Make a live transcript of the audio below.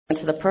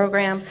into the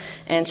program,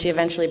 and she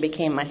eventually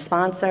became my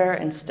sponsor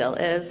and still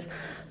is.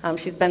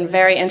 She's been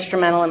very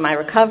instrumental in my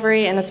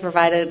recovery and has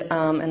provided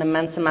an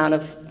immense amount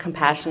of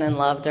compassion and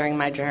love during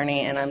my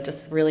journey, and I'm just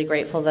really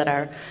grateful that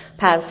our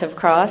paths have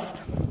crossed.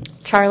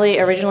 Charlie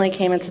originally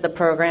came into the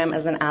program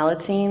as an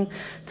Alateen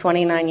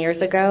 29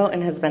 years ago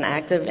and has been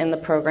active in the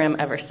program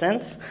ever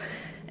since.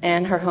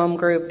 And her home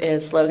group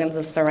is Slogans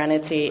of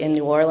Serenity in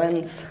New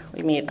Orleans.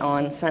 We meet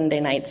on Sunday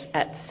nights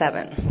at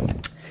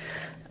 7.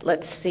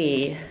 Let's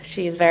see.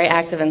 She's very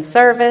active in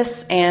service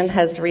and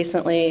has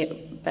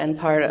recently been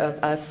part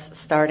of us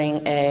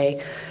starting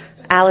a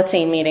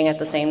Alateen meeting at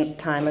the same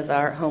time as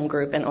our home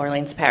group in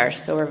Orleans Parish.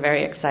 So we're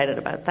very excited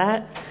about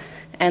that.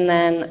 And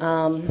then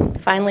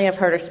finally, I've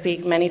heard her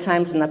speak many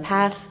times in the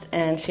past,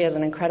 and she has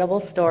an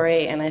incredible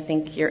story, and I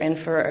think you're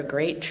in for a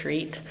great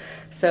treat.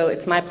 So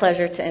it's my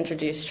pleasure to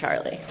introduce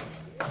Charlie.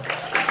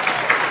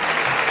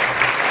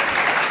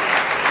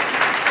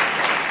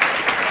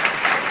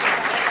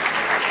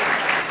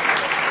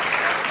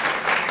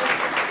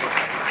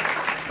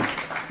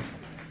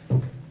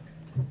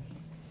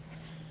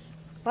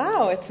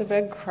 Wow, it's a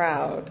big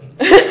crowd.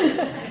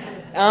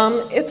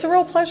 It's a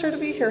real pleasure to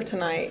be here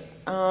tonight.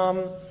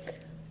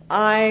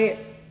 I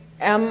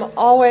am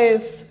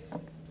always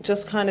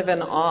just kind of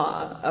in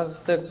awe of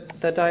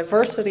the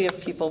diversity of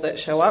people that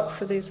show up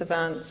for these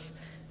events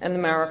and the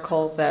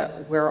miracle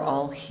that we're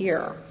all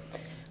here.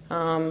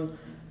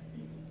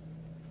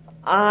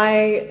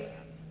 I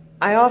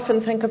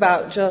often think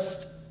about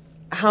just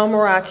how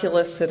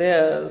miraculous it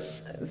is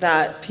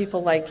that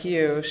people like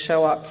you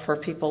show up for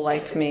people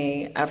like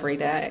me every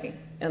day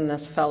in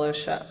this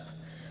fellowship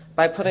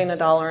by putting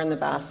 $1 in the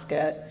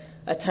basket,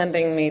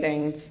 attending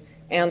meetings,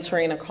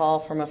 answering a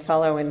call from a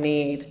fellow in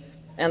need,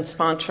 and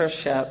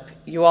sponsorship.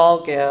 You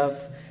all give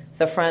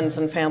the friends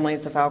and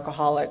families of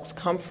alcoholics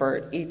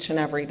comfort each and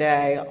every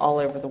day all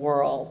over the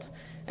world.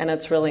 And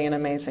it's really an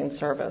amazing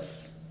service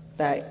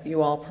that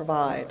you all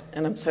provide.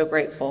 And I'm so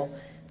grateful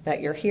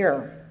that you're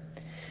here.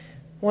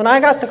 When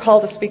I got the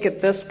call to speak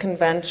at this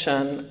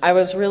convention, I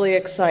was really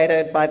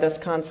excited by this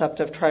concept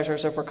of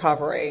Treasures of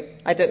Recovery.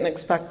 I didn't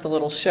expect the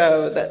little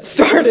show that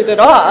started it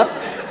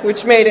off, which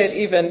made it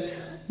even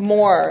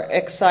more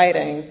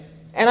exciting.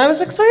 And I was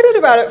excited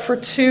about it for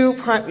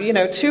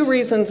two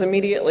reasons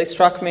immediately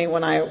struck me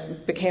when I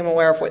became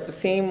aware of what the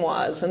theme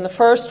was. And the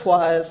first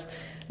was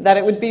that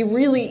it would be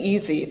really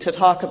easy to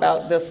talk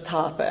about this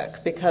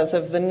topic because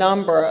of the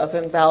number of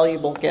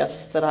invaluable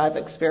gifts that I've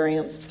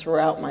experienced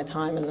throughout my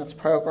time in this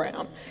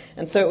program.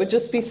 And so it would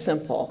just be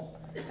simple,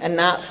 and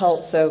that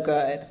felt so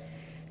good.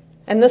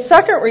 And the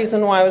second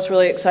reason why I was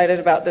really excited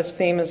about this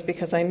theme is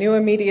because I knew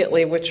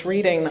immediately which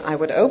reading I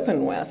would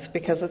open with,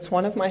 because it's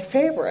one of my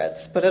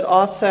favorites, but it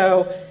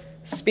also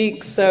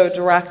speaks so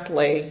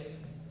directly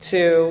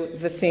to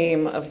the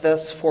theme of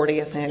this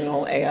 40th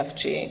annual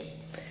AFG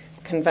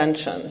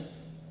convention.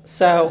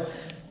 So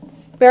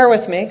bear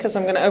with me, because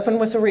I'm going to open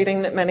with a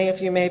reading that many of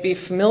you may be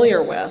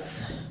familiar with,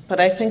 but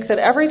I think that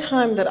every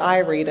time that I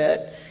read it,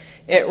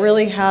 it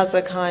really has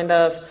a kind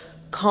of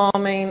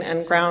calming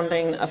and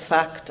grounding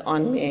effect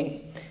on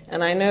me.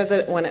 And I know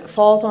that when it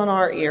falls on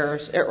our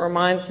ears, it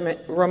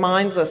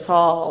reminds us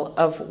all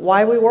of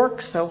why we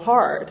work so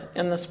hard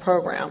in this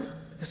program,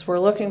 because we're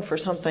looking for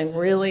something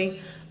really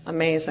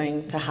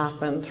amazing to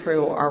happen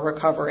through our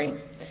recovery.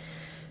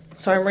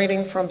 So I'm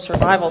reading from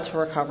Survival to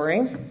Recovery,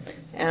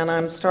 and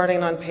I'm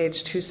starting on page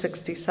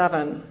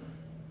 267.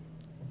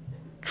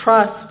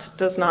 Trust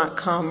does not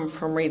come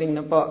from reading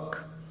the book.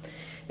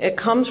 It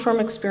comes from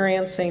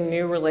experiencing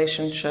new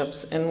relationships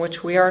in which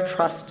we are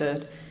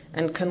trusted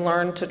and can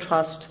learn to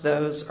trust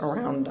those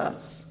around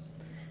us.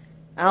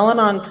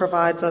 Al-Anon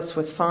provides us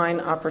with fine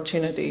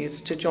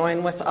opportunities to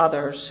join with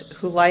others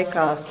who, like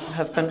us,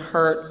 have been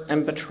hurt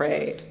and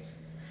betrayed.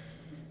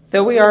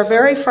 Though we are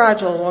very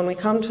fragile when we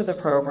come to the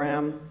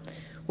program,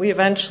 we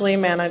eventually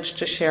manage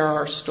to share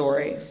our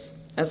stories,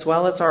 as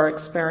well as our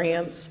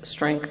experience,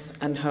 strength,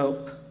 and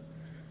hope.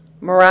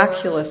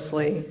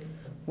 Miraculously,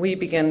 we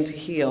begin to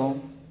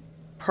heal.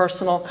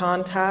 Personal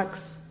contacts,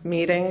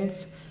 meetings,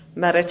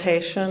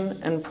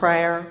 meditation, and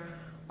prayer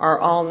are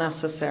all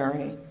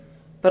necessary.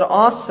 But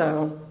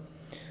also,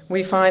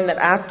 we find that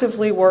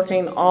actively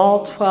working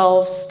all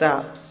 12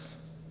 steps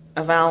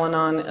of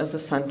Al-Anon is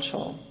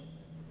essential.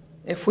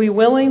 If we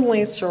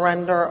willingly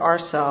surrender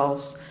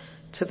ourselves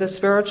to the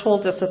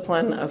spiritual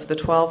discipline of the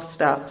 12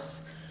 steps,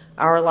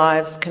 our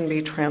lives can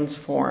be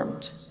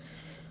transformed.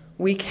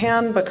 We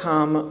can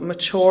become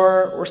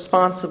mature,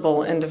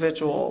 responsible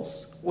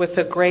individuals with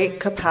a great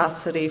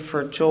capacity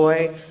for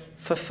joy,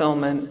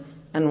 fulfillment,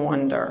 and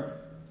wonder.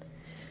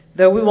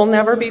 Though we will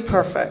never be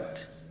perfect,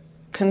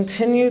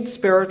 continued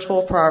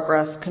spiritual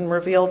progress can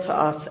reveal to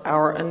us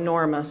our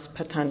enormous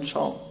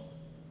potential.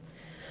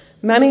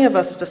 Many of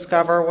us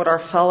discover what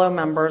our fellow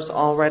members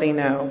already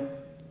know,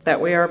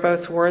 that we are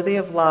both worthy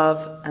of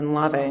love and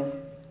loving.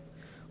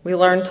 We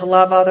learn to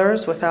love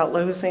others without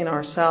losing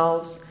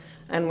ourselves,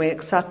 and we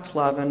accept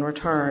love in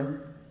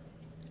return.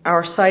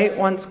 Our sight,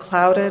 once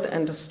clouded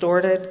and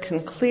distorted,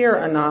 can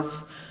clear enough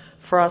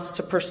for us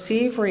to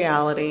perceive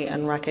reality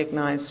and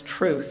recognize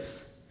truth.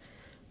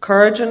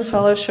 Courage and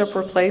fellowship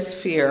replace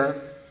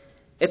fear.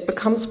 It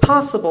becomes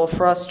possible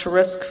for us to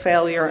risk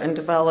failure and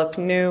develop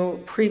new,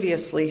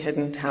 previously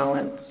hidden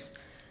talents.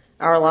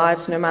 Our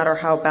lives, no matter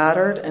how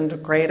battered and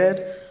degraded,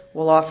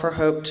 will offer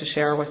hope to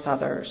share with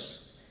others.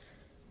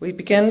 We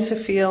begin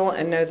to feel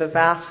and know the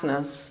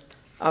vastness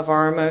of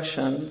our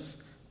emotions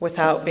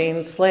without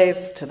being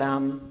slaves to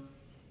them.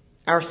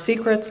 Our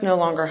secrets no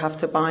longer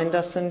have to bind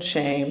us in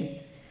shame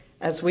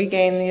as we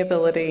gain the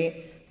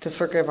ability to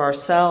forgive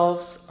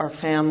ourselves, our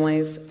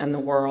families, and the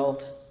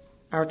world.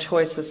 Our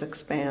choices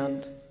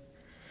expand.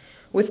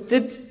 With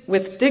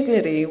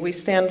dignity,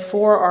 we stand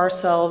for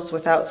ourselves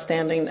without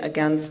standing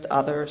against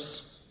others.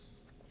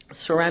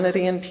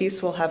 Serenity and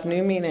peace will have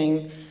new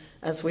meaning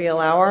as we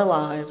allow our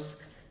lives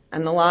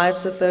and the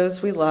lives of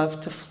those we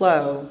love to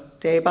flow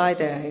day by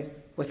day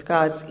with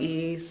God's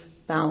ease,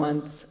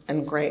 balance,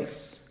 and grace.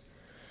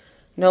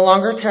 No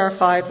longer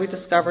terrified, we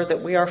discover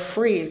that we are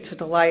free to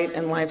delight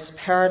in life's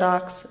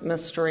paradox,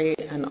 mystery,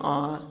 and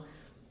awe.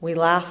 We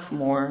laugh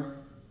more.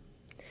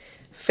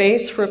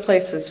 Faith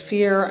replaces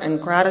fear, and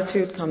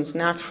gratitude comes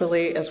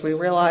naturally as we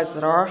realize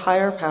that our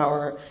higher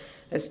power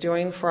is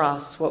doing for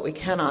us what we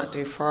cannot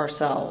do for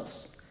ourselves.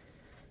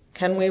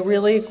 Can we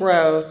really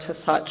grow to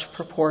such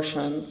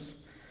proportions?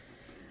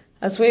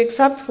 As we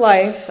accept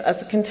life as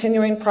a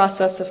continuing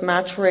process of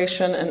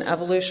maturation and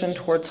evolution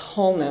towards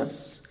wholeness,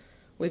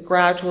 we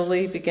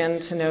gradually begin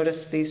to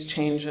notice these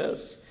changes.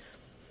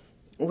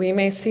 We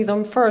may see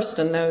them first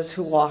in those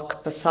who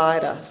walk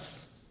beside us.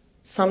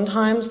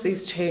 Sometimes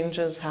these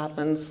changes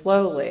happen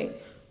slowly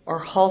or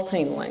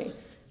haltingly,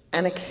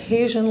 and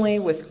occasionally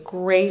with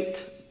great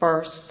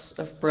bursts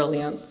of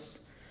brilliance.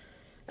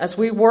 As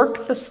we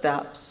work the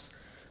steps,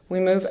 we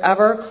move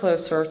ever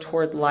closer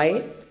toward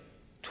light,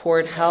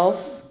 toward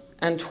health,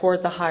 and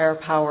toward the higher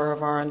power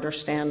of our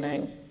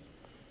understanding.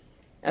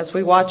 As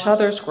we watch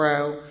others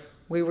grow,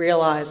 we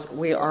realize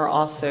we are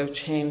also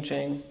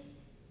changing.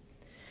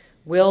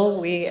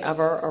 Will we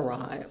ever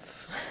arrive?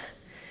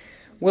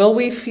 Will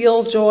we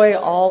feel joy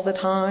all the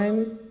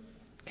time?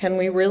 Can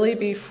we really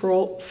be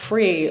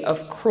free of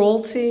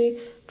cruelty,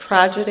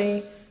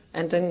 tragedy,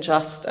 and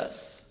injustice?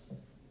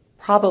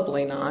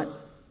 Probably not.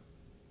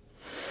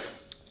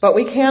 But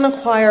we can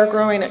acquire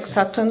growing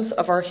acceptance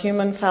of our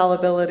human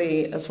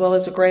fallibility as well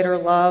as a greater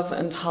love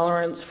and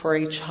tolerance for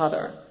each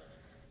other.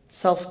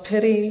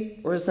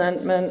 Self-pity,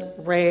 resentment,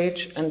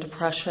 rage, and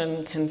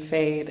depression can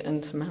fade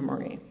into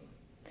memory.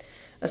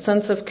 A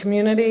sense of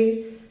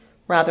community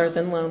rather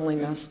than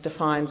loneliness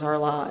defines our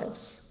lives.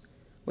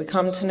 We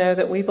come to know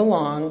that we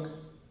belong,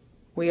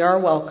 we are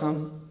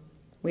welcome,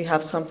 we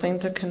have something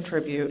to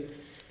contribute,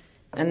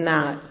 and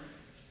that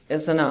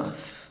is enough.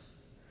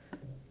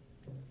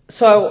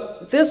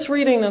 So this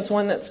reading is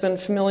one that's been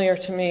familiar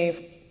to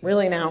me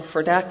really now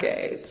for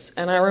decades.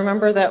 And I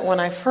remember that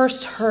when I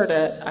first heard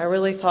it, I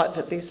really thought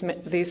that these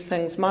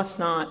things must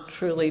not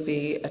truly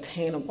be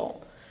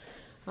attainable.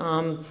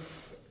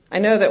 I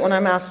know that when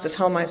I'm asked to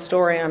tell my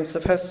story, I'm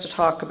supposed to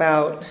talk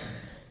about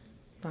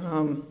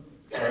kind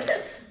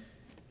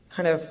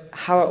of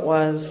how it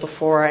was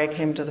before I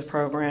came to the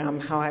program,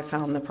 how I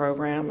found the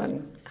program,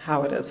 and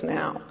how it is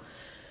now.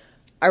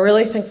 I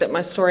really think that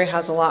my story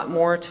has a lot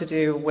more to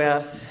do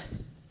with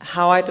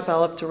how I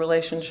developed a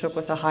relationship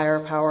with a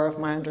higher power of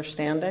my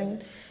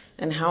understanding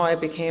and how I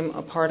became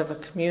a part of a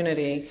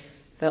community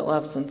that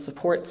loves and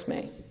supports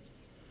me.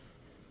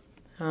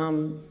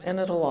 And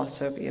it'll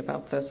also be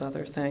about those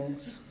other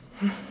things.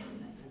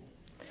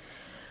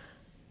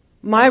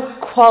 My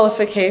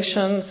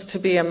qualifications to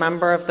be a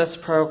member of this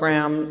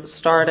program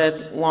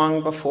started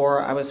long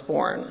before I was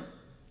born.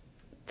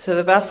 To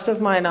the best of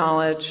my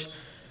knowledge,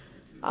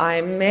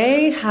 I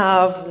may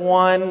have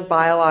one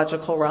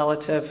biological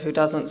relative who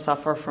doesn't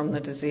suffer from the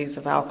disease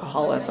of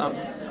alcoholism.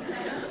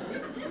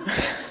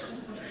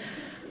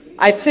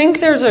 I think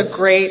there's a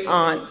great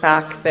aunt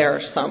back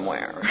there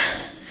somewhere.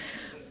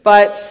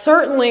 But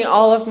certainly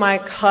all of my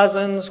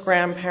cousins,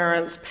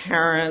 grandparents,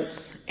 parents,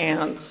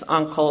 aunts,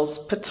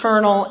 uncles,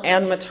 paternal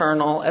and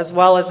maternal, as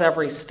well as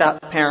every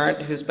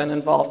step-parent who's been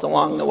involved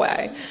along the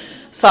way,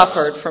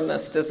 suffered from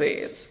this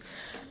disease.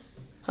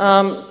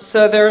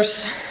 So there's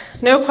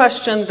no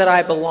question that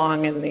I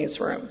belong in these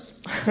rooms.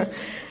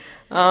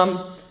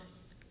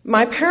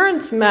 My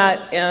parents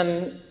met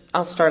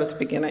I'll start at the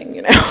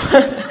beginning,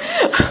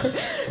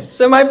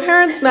 So my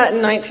parents met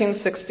in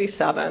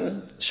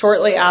 1967,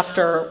 shortly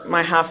after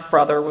my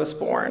half-brother was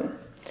born.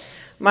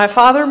 My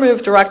father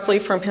moved directly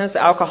from his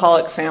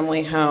alcoholic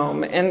family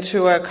home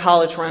into a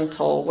college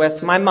rental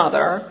with my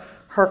mother,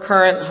 her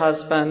current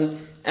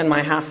husband, and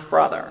my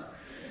half-brother.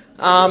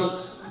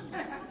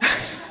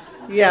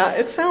 Yeah,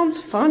 it sounds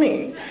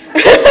funny.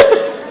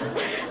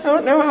 I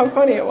don't know how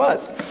funny it was.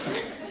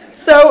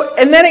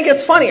 And then it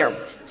gets funnier.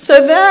 So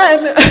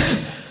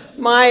then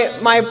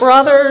my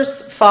brother's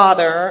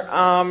father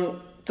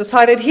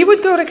decided he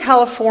would go to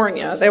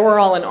California. They were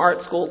all in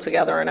art school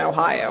together in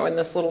Ohio, in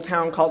this little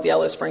town called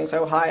Yellow Springs,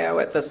 Ohio,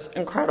 at this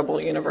incredible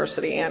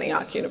university,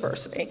 Antioch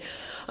University.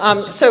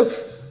 So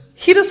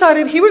he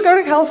decided he would go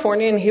to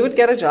California and he would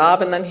get a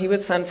job and then he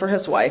would send for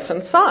his wife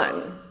and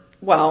son.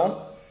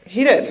 Well,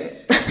 he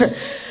didn't.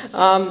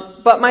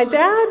 But my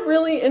dad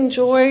really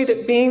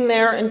enjoyed being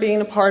there and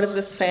being a part of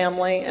this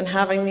family and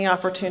having the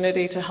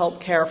opportunity to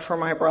help care for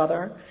my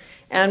brother.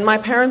 And my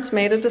parents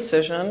made a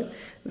decision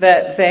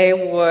that they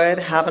would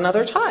have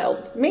another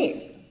child,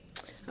 me.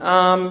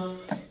 And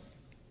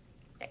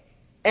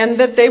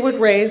that they would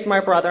raise my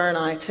brother and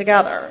I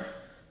together.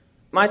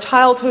 My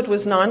childhood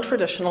was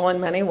non-traditional in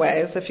many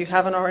ways. If you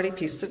haven't already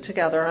pieced it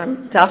together,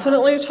 I'm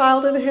definitely a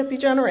child of the hippie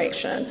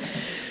generation.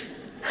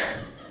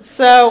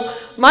 So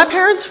my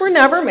parents were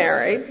never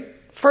married.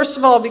 First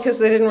of all, because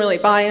they didn't really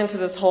buy into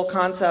this whole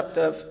concept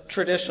of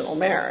traditional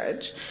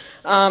marriage.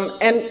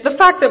 And the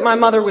fact that my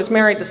mother was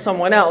married to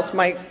someone else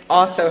might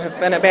also have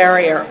been a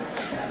barrier.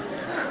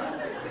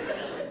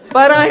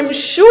 But I'm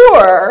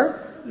sure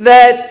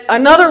that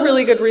another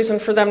really good reason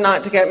for them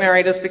not to get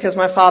married is because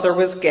my father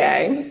was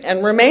gay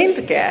and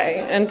remained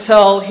gay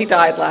until he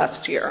died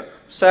last year.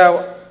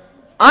 So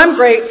I'm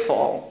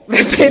grateful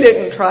that they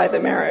didn't try the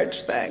marriage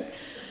thing.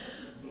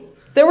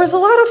 There was a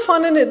lot of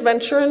fun and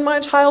adventure in my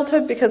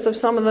childhood because of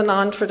some of the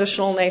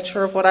non-traditional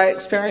nature of what I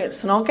experienced,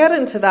 and I'll get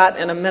into that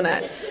in a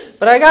minute.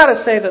 But I got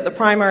to say that the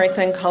primary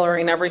thing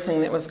coloring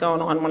everything that was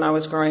going on when I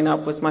was growing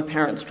up was my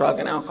parents' drug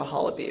and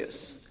alcohol abuse.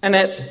 And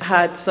it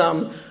had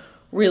some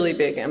really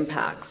big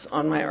impacts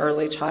on my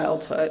early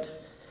childhood.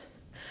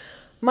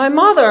 My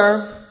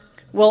mother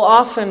will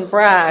often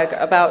brag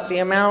about the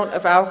amount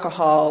of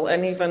alcohol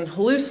and even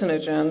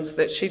hallucinogens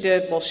that she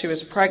did while she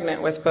was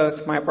pregnant with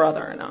both my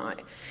brother and I.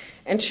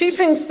 And she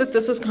thinks that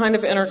this is kind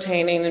of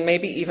entertaining and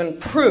maybe even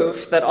proof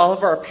that all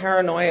of our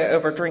paranoia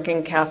over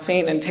drinking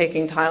caffeine and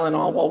taking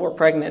Tylenol while we're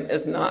pregnant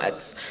is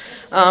nuts.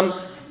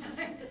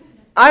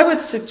 I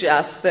would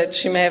suggest that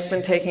she may have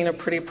been taking a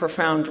pretty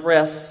profound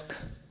risk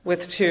with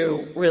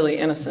two really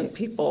innocent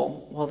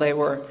people while they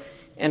were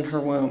in her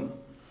womb.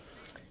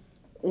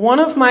 One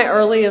of my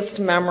earliest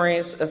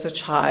memories as a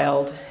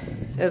child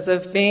is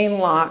of being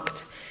locked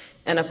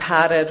in a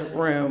padded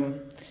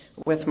room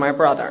with my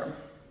brother.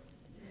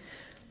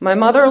 My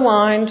mother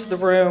lined the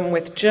room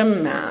with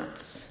gym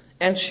mats,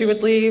 and she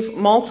would leave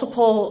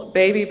multiple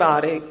baby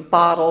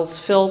bottles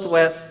filled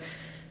with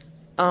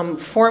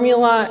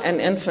formula and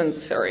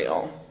infant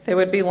cereal. They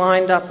would be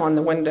lined up on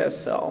the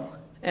windowsill.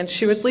 And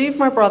she would leave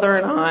my brother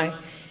and I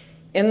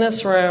in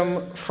this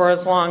room for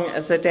as long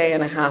as a day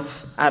and a half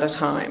at a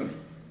time.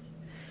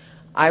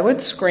 I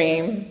would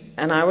scream,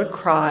 and I would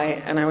cry,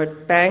 and I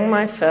would bang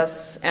my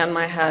fists and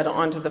my head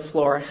onto the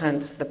floor,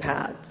 hence the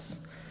pads.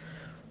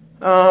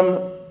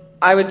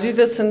 I would do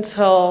this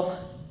until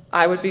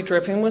I would be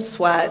dripping with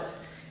sweat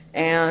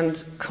and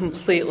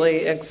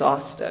completely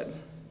exhausted.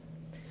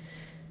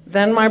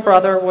 Then my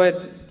brother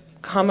would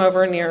come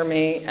over near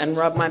me and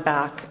rub my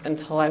back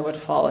until I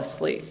would fall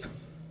asleep.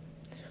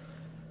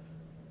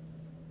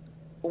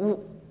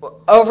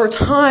 Over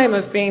time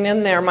of being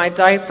in there, my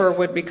diaper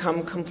would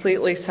become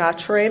completely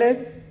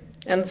saturated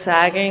and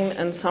sagging,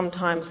 and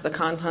sometimes the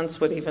contents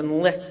would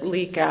even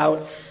leak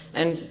out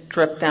and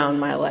drip down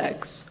my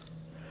legs.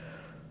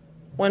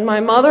 When my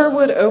mother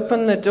would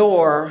open the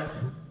door,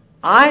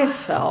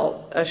 I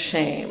felt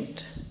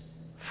ashamed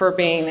for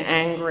being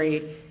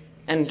angry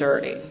and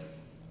dirty.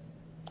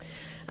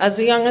 As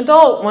a young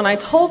adult, when I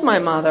told my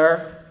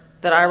mother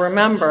that I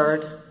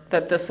remembered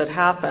that this had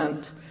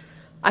happened,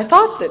 I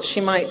thought that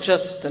she might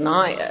just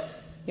deny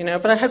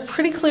it, but I had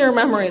pretty clear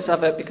memories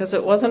of it because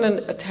it wasn't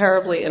a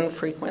terribly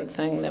infrequent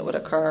thing that would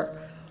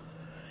occur.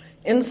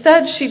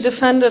 Instead, she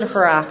defended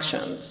her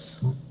actions.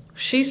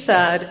 She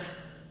said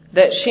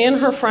that she and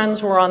her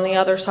friends were on the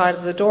other side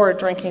of the door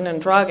drinking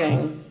and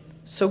drugging,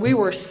 so we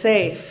were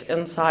safe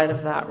inside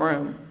of that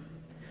room.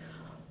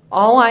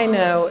 All I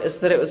know is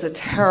that it was a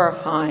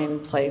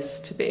terrifying place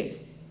to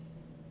be.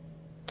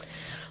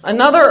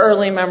 Another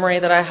early memory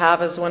that I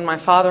have is when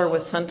my father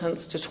was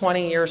sentenced to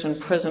 20 years in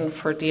prison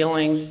for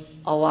dealing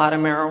a lot of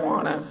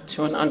marijuana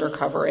to an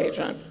undercover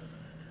agent.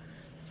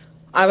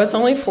 I was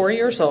only 4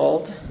 years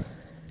old,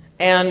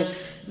 and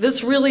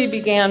this really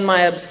began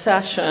my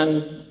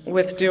obsession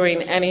with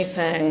doing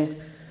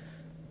anything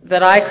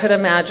that I could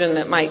imagine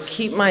that might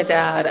keep my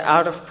dad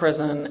out of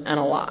prison and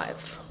alive.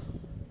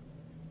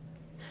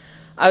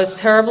 I was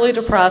terribly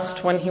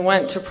depressed when he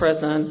went to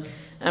prison,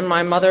 and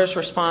my mother's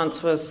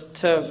response was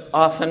to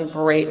often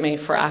berate me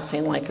for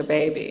acting like a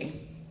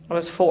baby. I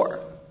was 4.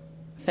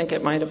 I think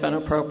it might have been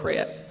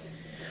appropriate.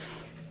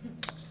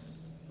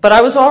 But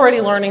I was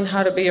already learning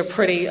how to be a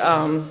pretty,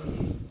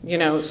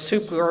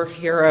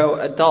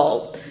 superhero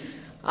adult.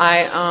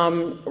 I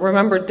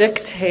remember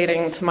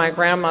dictating to my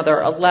grandmother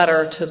a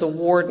letter to the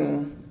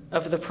warden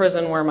of the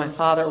prison where my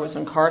father was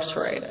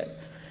incarcerated,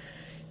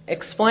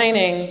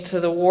 explaining to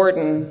the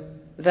warden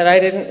that I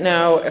didn't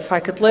know if I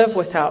could live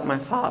without my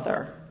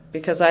father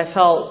because I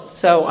felt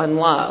so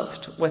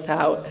unloved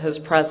without his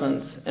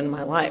presence in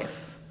my life.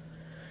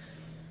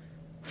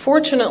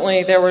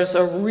 Fortunately, there was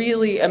a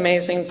really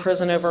amazing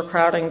prison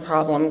overcrowding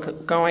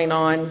problem going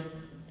on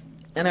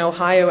in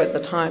Ohio at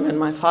the time, and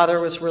my father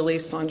was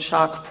released on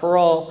shock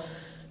parole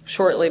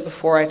shortly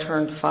before I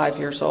turned 5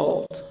 years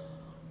old.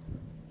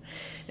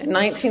 In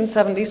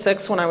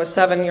 1976, when I was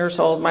 7 years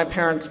old, my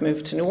parents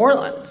moved to New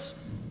Orleans.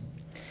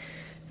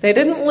 They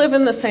didn't live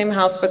in the same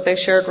house, but they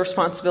shared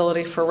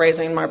responsibility for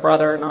raising my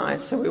brother and I,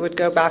 so we would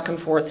go back and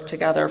forth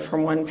together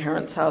from one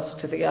parent's house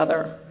to the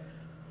other.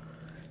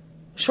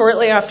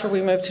 Shortly after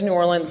we moved to New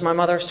Orleans, my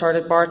mother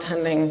started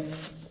bartending,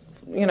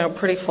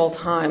 pretty full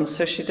time,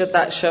 so she did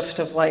that shift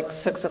of like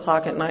 6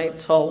 o'clock at night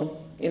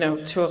till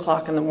 2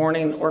 o'clock in the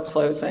morning or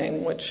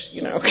closing, which,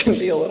 can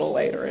be a little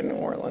later in New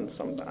Orleans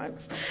sometimes.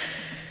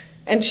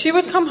 And she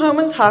would come home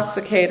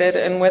intoxicated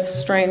and with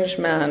strange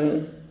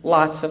men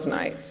lots of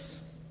nights.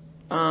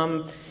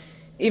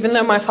 Even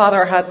though my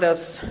father had this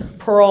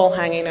parole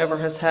hanging over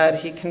his head,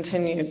 he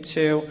continued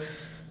to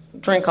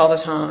drink all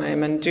the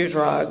time and do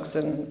drugs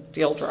and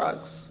deal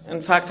drugs.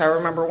 In fact, I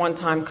remember one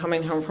time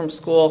coming home from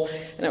school,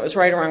 and it was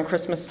right around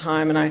Christmas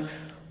time, and I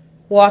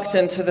walked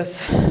into this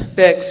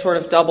big sort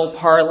of double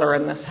parlor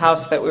in this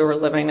house that we were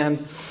living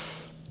in.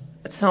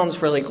 It sounds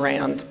really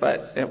grand,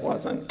 but it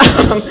wasn't.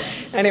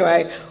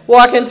 Anyway,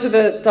 walk into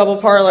the double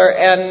parlor,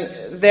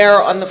 and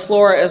there on the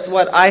floor is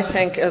what I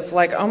think is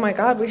like, oh my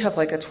God, we have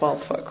like a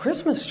 12-foot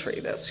Christmas tree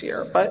this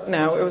year. But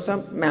no, it was a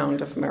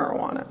mound of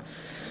marijuana.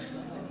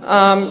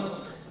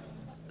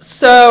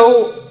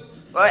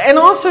 And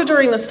also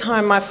during this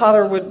time, my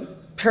father would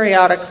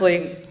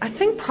periodically, I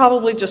think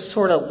probably just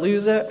sort of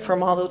lose it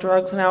from all the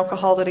drugs and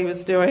alcohol that he was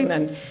doing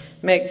and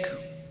make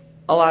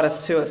a lot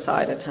of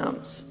suicide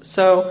attempts.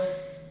 So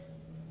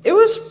it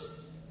was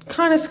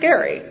kind of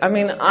scary. I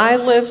mean, I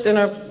lived in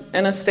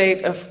a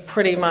state of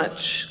pretty much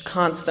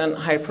constant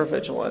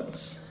hypervigilance.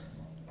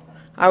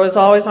 I was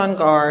always on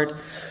guard.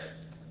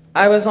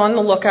 I was on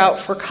the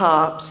lookout for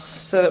cops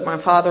so that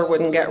my father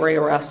wouldn't get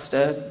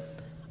rearrested.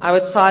 I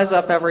would size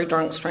up every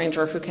drunk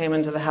stranger who came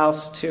into the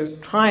house to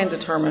try and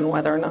determine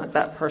whether or not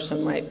that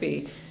person might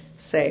be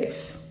safe.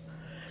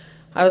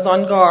 I was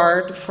on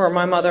guard for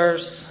my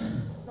mother's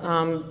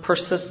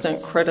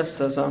persistent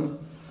criticism.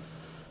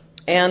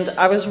 And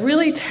I was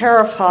really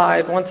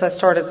terrified once I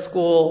started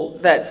school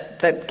that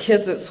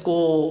kids at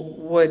school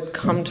would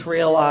come to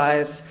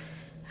realize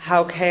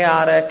how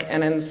chaotic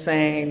and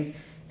insane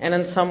and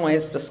in some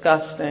ways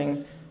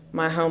disgusting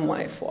my home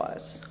life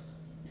was.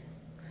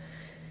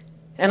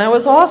 And I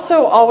was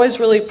also always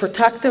really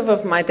protective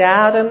of my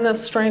dad in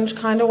this strange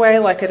kind of way.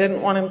 Like I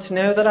didn't want him to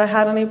know that I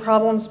had any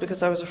problems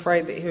because I was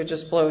afraid that he would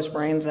just blow his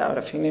brains out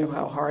if he knew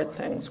how hard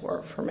things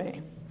were for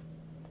me.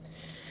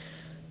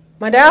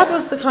 My dad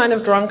was the kind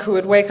of drunk who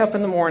would wake up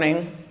in the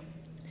morning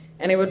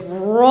and he would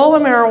roll a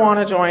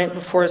marijuana joint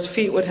before his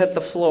feet would hit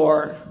the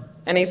floor,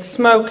 and he'd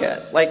smoke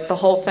it, like the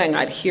whole thing.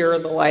 I'd hear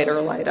the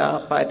lighter light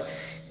up. I'd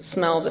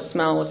smell the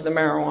smell of the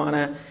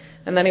marijuana.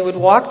 And then he would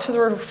walk to the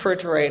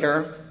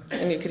refrigerator,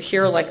 and you could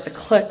hear like the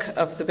click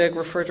of the big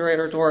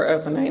refrigerator door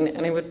opening,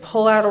 and he would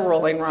pull out a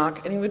Rolling Rock,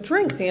 and he would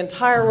drink the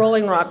entire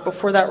Rolling Rock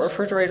before that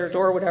refrigerator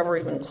door would ever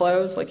even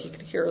close. Like you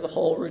could hear the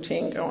whole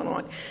routine going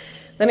on.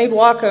 Then he'd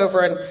walk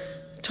over and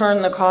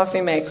turn the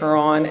coffee maker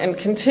on and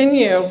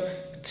continue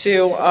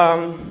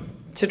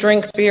to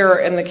drink beer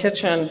in the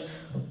kitchen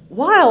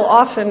while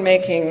often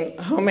making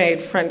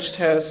homemade French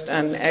toast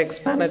and eggs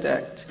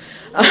Benedict.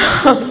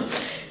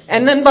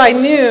 And then by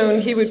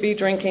noon, he would be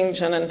drinking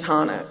gin and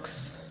tonics.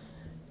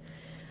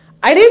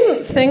 I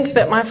didn't think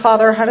that my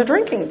father had a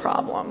drinking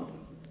problem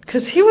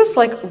because he was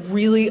like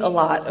really a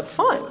lot of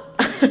fun.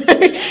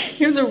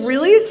 He was a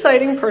really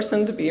exciting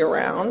person to be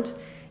around,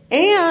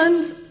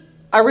 and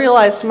I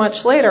realized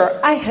much later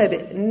I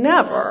had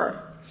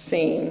never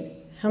seen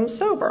him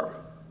sober.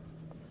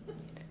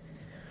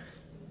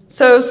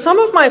 So some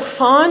of my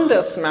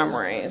fondest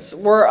memories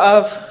were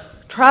of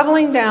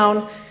traveling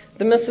down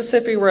the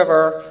Mississippi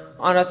River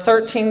on a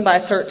 13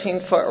 by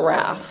 13 foot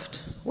raft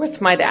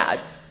with my dad.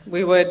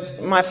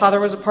 My father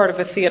was a part of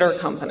a theater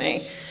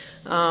company,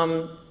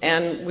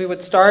 and we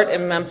would start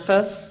in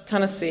Memphis,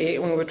 Tennessee,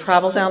 and we would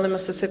travel down the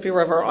Mississippi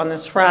River on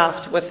this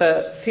raft with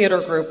a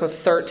theater group of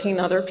 13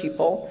 other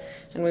people,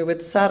 and we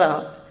would set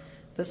up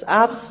this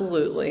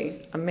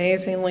absolutely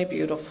amazingly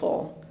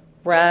beautiful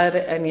red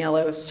and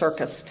yellow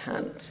circus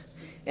tent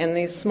in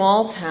these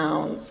small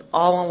towns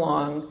all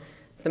along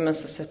the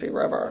Mississippi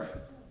River.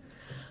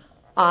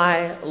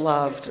 I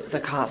loved the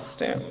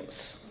costumes.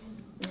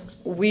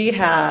 We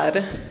had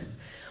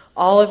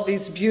all of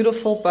these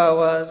beautiful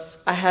boas.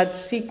 I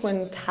had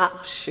sequin tap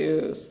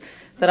shoes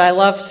that I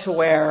loved to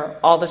wear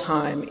all the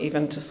time,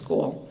 even to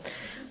school.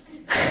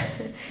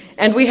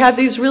 And we had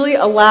these really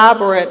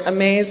elaborate,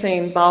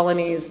 amazing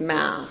Balinese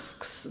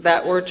masks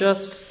that were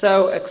just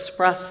so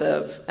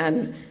expressive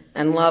and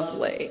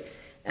lovely.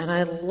 And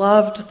I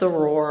loved the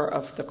roar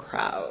of the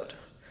crowd.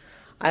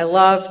 I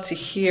loved to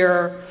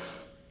hear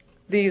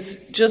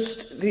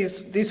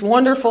these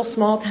wonderful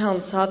small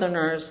town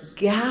Southerners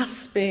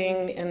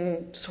gasping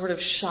in sort of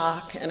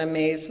shock and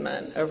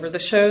amazement over the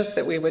shows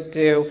that we would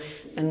do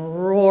and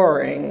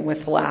roaring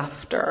with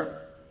laughter.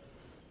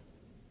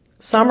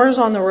 Summers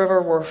on the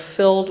river were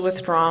filled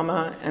with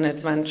drama and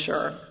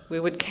adventure. We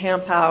would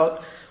camp out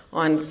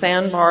on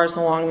sandbars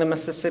along the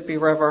Mississippi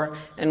River,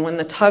 and when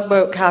the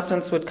tugboat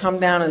captains would come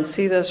down and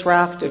see this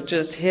raft of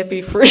just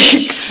hippie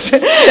freaks,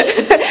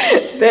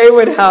 they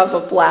would have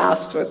a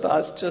blast with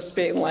us, just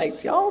being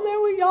like, y'all know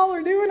what y'all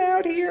are doing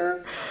out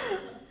here?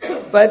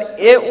 But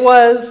it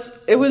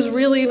was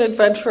really an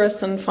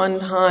adventurous and fun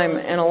time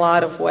in a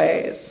lot of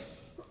ways.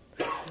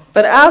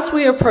 But as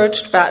we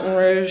approached Baton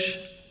Rouge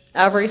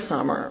every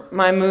summer,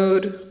 my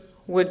mood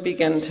would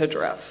begin to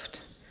drift.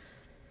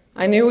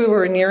 I knew we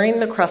were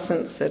nearing the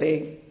Crescent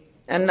City,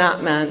 and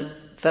that meant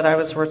that I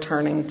was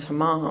returning to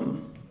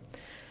Mom.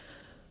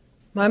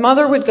 My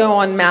mother would go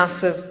on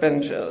massive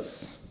binges.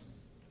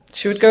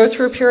 She would go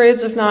through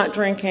periods of not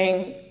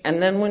drinking,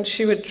 and then when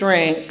she would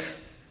drink,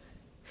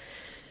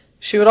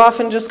 she would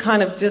often just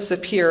kind of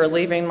disappear,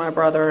 leaving my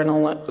brother and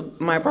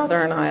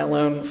I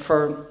alone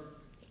for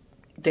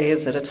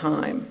days at a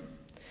time.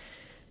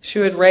 She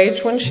would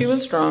rage when she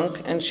was drunk,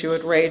 and she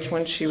would rage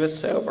when she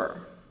was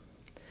sober.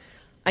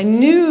 I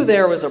knew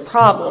there was a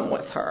problem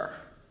with her,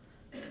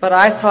 but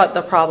I thought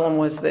the problem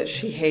was that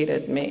she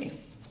hated me.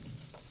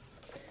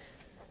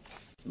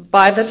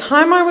 By the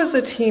time I was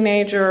a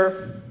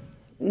teenager,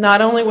 not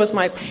only was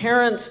my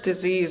parents'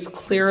 disease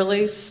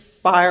clearly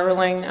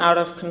spiraling out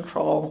of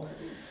control,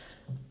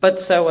 but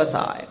so was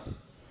I.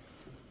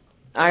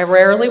 I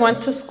rarely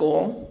went to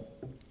school.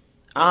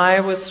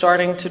 I was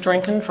starting to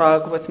drink and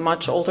drug with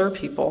much older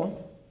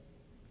people.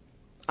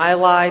 I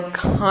lied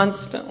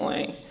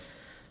constantly,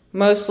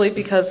 mostly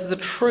because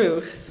the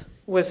truth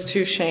was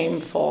too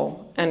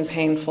shameful and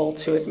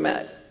painful to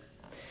admit.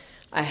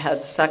 I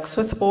had sex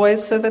with boys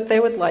so that they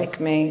would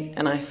like me,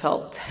 and I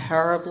felt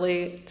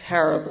terribly,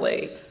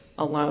 terribly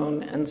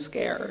alone and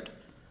scared.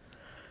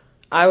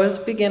 I was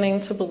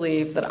beginning to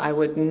believe that I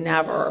would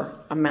never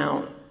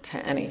amount to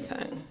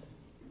anything.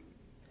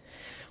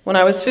 When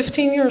I was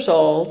 15 years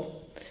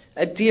old,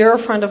 a dear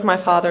friend of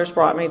my father's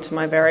brought me to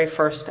my very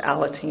first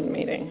Alateen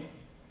meeting.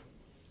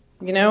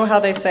 You know how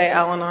they say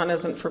Al-Anon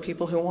isn't for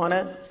people who want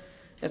it?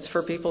 It's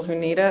for people who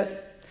need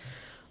it?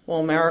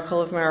 Well,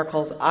 miracle of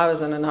miracles, I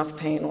was in enough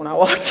pain when I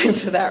walked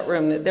into that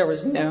room that there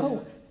was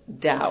no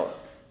doubt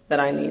that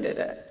I needed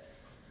it.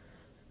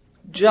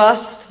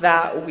 Just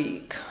that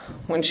week,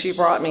 when she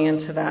brought me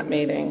into that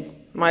meeting,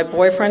 my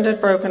boyfriend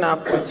had broken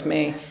up with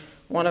me,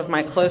 one of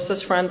my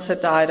closest friends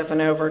had died of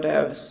an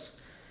overdose,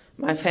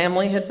 my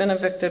family had been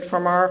evicted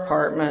from our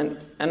apartment,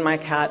 and my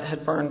cat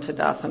had burned to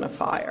death in a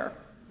fire.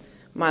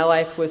 My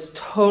life was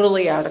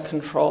totally out of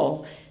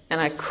control, and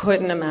I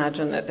couldn't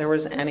imagine that there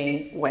was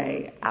any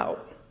way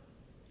out.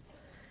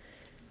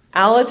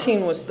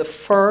 Alateen was the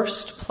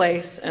first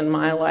place in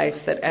my life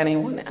that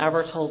anyone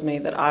ever told me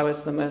that I was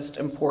the most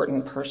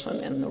important person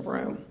in the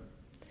room.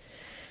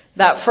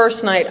 That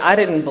first night, I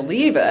didn't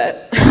believe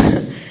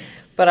it,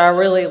 but I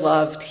really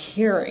loved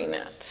hearing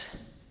it.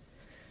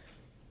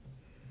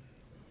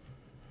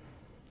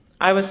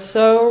 I was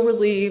so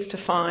relieved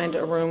to find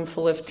a room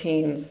full of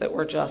teens that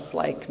were just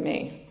like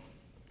me.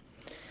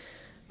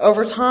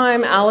 Over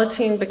time,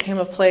 Alateen became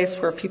a place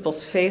where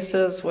people's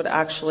faces would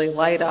actually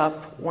light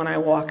up when I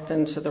walked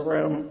into the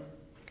room.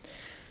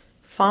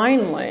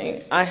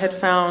 Finally, I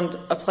had found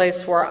a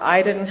place where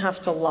I didn't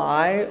have to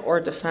lie or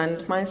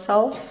defend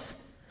myself,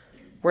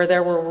 where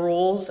there were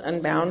rules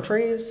and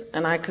boundaries,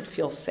 and I could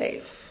feel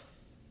safe.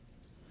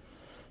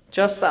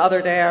 Just the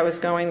other day, I was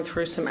going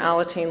through some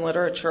Alateen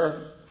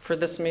literature for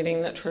this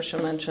meeting that Tricia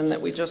mentioned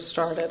that we just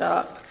started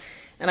up,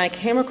 and I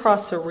came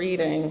across a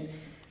reading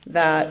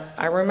that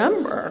I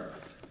remember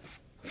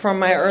from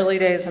my early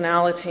days in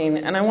Alateen,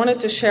 and I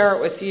wanted to share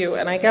it with you.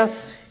 And I guess,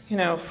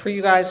 for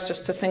you guys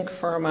just to think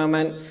for a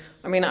moment,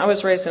 I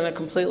was raised in a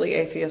completely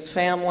atheist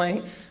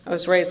family. I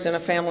was raised in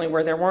a family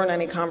where there weren't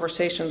any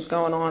conversations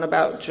going on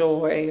about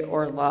joy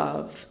or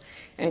love.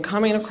 And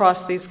coming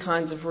across these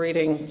kinds of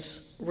readings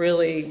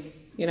really,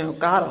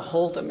 got a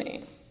hold of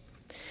me.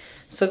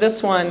 So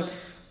this one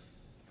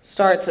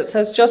starts, it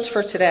says, "Just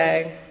for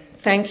today,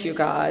 thank you,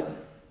 God.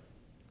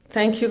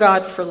 Thank you,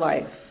 God, for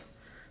life,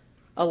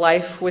 a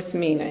life with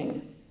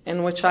meaning,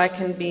 in which I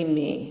can be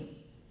me,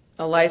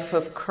 a life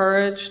of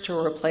courage to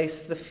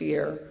replace the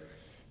fear.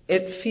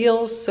 It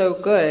feels so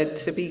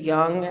good to be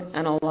young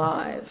and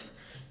alive,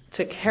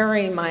 to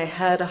carry my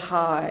head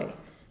high,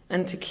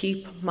 and to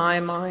keep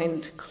my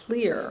mind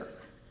clear,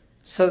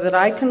 so that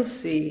I can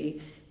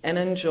see and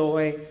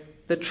enjoy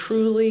the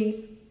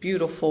truly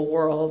beautiful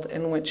world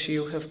in which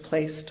you have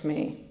placed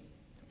me.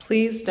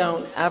 Please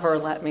don't ever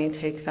let me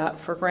take that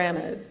for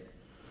granted.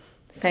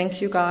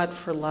 Thank you, God,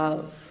 for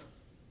love,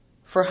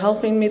 for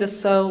helping me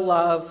to sow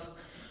love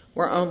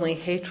where only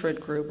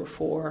hatred grew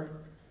before,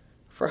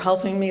 for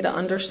helping me to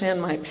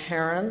understand my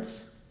parents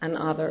and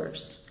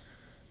others,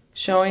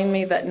 showing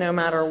me that no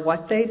matter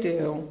what they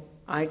do,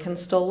 I can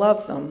still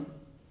love them.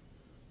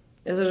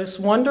 It is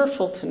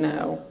wonderful to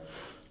know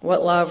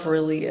what love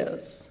really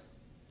is,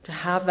 to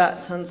have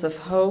that sense of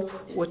hope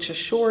which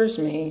assures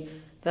me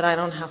that I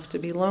don't have to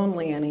be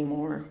lonely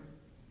anymore.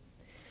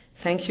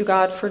 Thank you,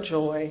 God, for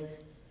joy,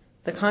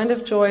 the kind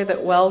of joy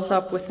that wells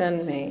up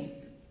within me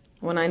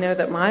when I know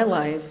that my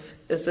life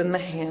is in the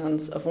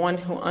hands of one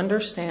who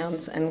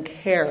understands and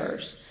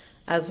cares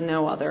as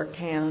no other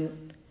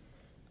can.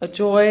 A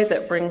joy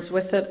that brings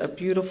with it a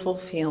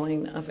beautiful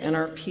feeling of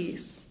inner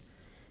peace.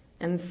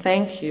 And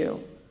thank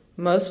you,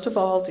 most of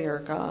all,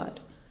 dear God,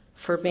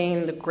 for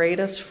being the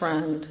greatest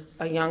friend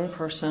a young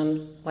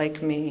person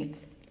like me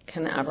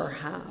can ever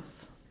have.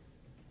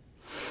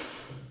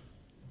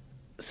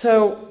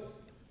 So,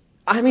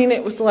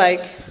 it was like,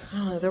 I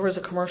don't know, there was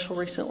a commercial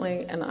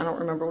recently, and I don't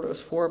remember what it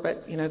was for,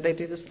 but, they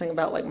do this thing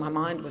about, my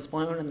mind was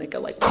blown, and they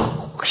go and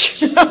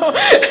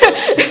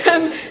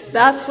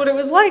that's what it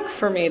was like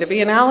for me to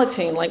be in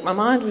Alateen. My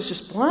mind was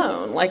just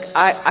blown.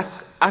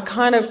 I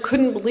kind of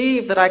couldn't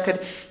believe that I could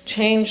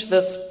change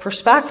this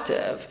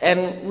perspective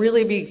and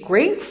really be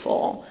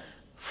grateful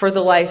for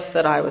the life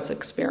that I was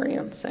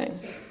experiencing.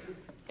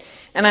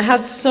 And I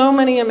had so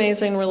many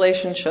amazing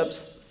relationships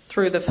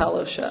through the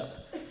fellowship.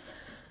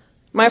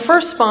 My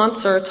first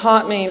sponsor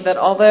taught me that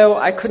although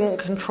I couldn't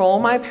control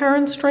my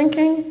parents'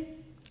 drinking,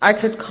 I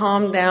could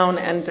calm down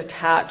and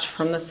detach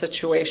from the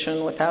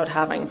situation without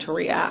having to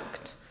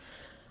react.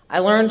 I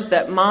learned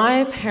that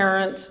my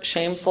parents'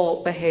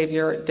 shameful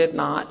behavior did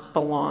not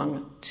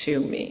belong to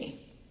me.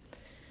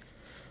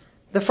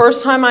 The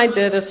first time I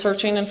did a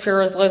Searching and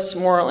Fearless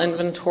moral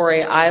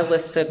inventory, I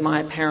listed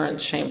my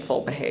parents'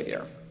 shameful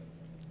behavior.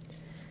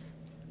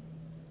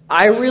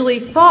 I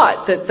really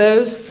thought that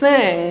those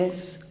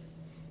things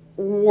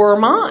were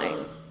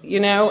mine,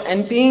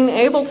 and being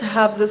able to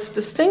have this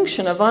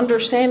distinction of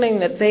understanding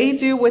that they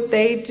do what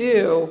they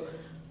do,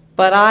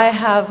 but I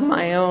have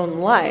my own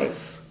life,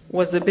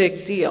 was a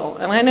big deal.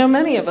 And I know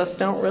many of us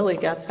don't really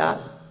get that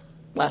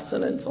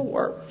lesson until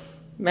we're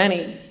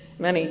many,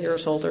 many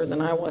years older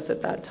than I was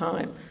at that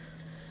time.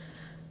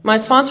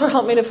 My sponsor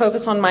helped me to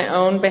focus on my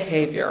own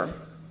behavior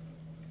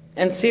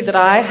and see that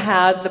I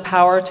had the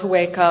power to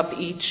wake up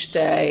each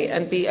day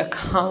and be a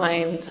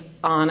kind,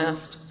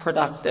 honest,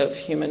 productive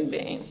human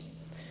being.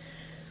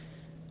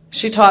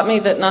 She taught me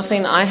that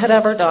nothing I had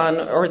ever done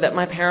or that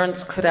my parents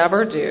could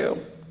ever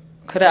do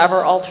could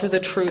ever alter the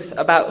truth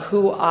about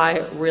who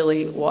I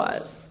really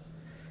was.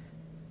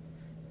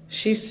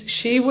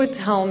 She would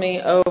tell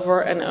me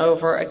over and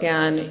over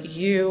again,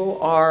 you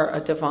are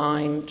a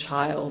divine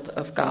child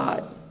of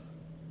God.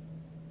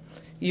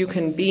 You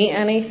can be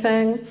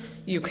anything,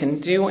 you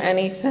can do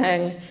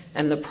anything,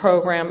 and the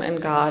program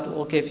and God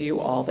will give you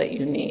all that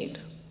you need.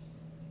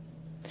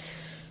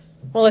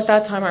 Well, at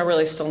that time, I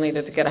really still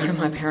needed to get out of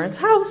my parents'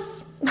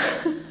 house.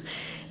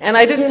 And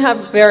I didn't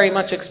have very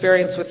much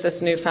experience with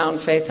this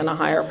newfound faith in a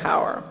higher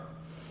power.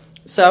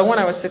 So when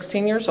I was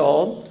 16 years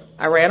old,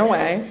 I ran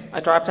away, I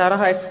dropped out of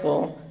high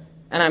school,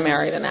 and I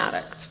married an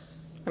addict.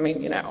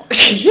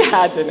 You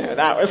had to know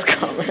that was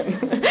coming.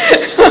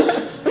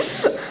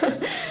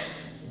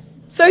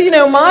 So,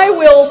 my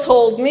will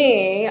told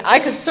me I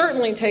could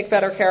certainly take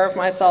better care of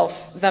myself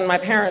than my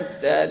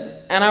parents did,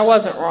 and I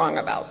wasn't wrong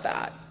about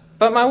that.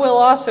 But my will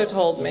also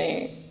told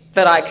me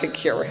that I could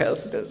cure his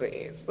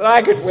disease, that I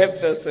could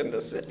whip this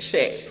into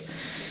shape.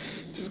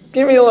 Just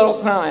give me a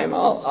little time.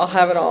 I'll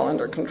have it all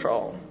under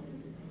control.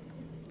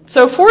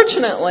 So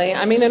fortunately,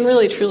 and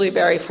really truly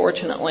very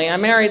fortunately, I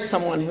married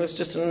someone who was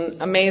just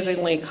an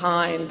amazingly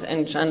kind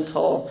and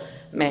gentle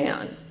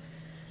man.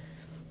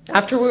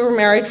 After we were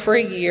married for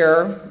a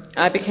year,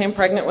 I became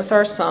pregnant with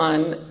our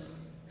son.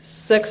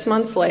 6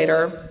 months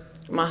later,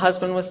 my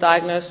husband was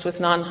diagnosed with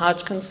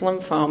non-Hodgkin's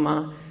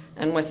lymphoma,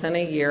 and within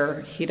a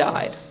year, he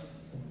died.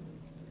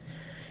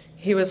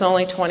 He was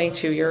only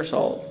 22 years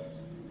old.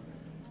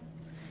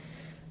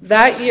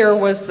 That year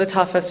was the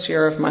toughest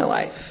year of my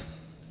life.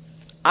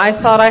 I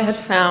thought I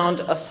had found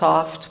a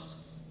soft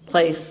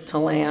place to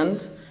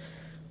land,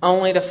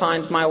 only to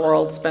find my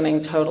world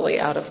spinning totally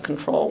out of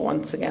control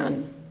once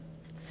again.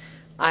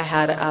 I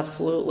had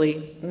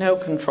absolutely no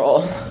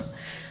control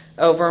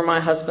over my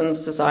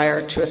husband's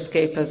desire to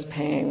escape his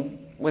pain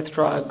with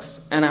drugs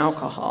and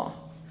alcohol.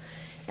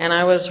 And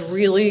I was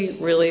really,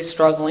 really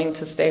struggling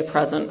to stay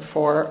present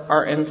for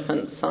our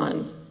infant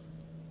son.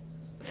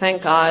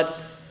 Thank God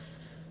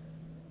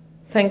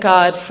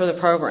for the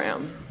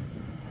program.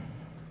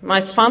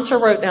 My sponsor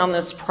wrote down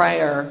this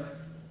prayer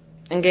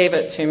and gave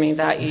it to me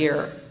that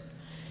year.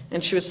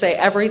 And she would say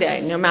every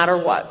day, no matter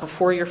what,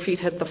 before your feet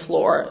hit the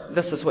floor,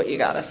 this is what you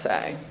got to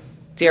say.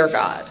 Dear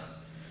God,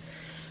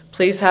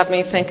 please have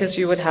me think as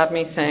you would have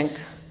me think,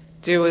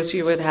 do as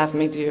you would have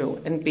me do,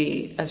 and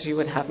be as you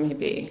would have me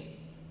be.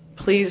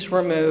 Please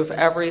remove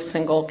every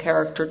single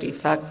character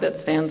defect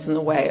that stands in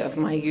the way of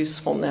my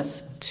usefulness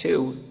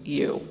to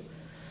you.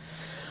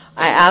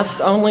 I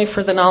ask only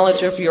for the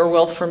knowledge of your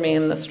will for me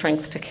and the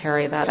strength to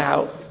carry that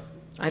out.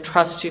 I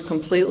trust you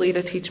completely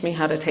to teach me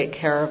how to take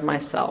care of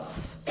myself.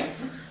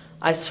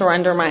 I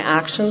surrender my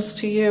actions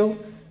to you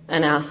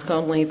and ask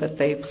only that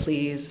they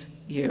please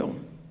you.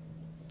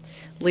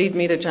 Lead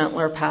me to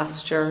gentler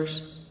pastures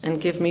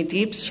and give me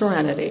deep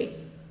serenity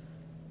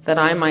that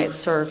I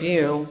might serve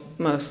you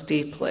most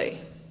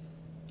deeply.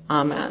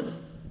 Amen.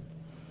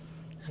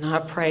 And I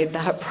prayed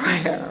that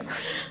prayer.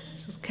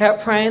 Just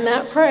kept praying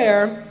that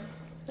prayer.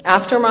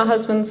 After my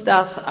husband's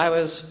death, I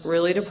was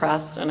really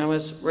depressed and I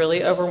was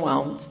really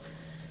overwhelmed.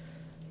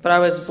 But I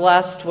was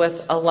blessed with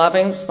a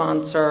loving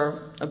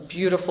sponsor, a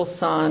beautiful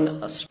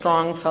son, a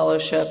strong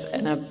fellowship,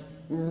 and a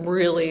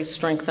really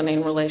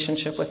strengthening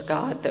relationship with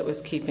God that was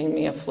keeping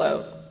me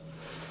afloat.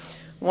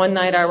 One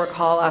night, I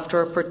recall,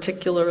 after a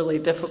particularly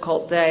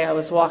difficult day, I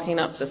was walking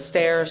up the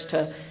stairs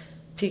to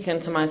peek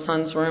into my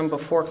son's room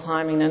before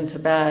climbing into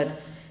bed,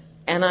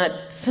 and I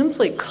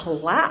simply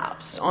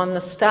collapsed on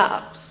the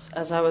steps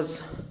as I was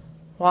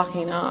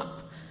walking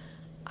up.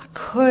 I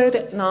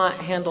could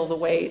not handle the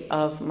weight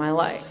of my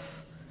life.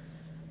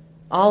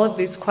 All of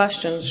these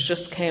questions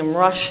just came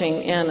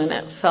rushing in, and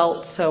it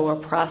felt so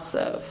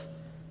oppressive.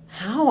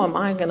 How am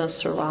I going to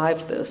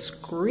survive this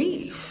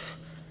grief?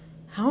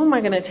 How am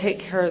I going to take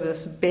care of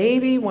this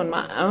baby when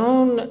my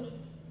own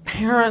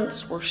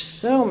parents were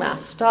so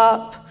messed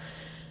up?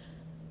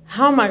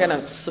 How am I going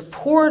to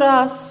support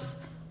us?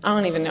 I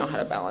don't even know how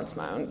to balance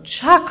my own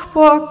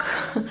checkbook.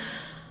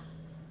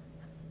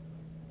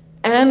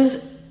 And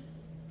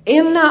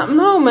in that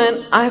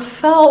moment, I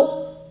felt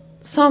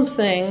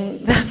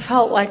something that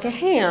felt like a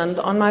hand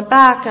on my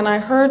back, and I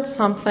heard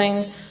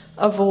something,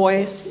 a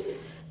voice,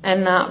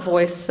 and that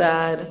voice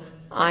said,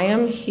 I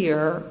am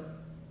here.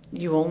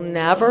 You will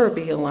never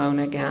be alone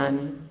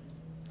again.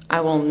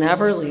 I will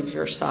never leave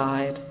your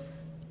side.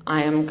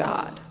 I am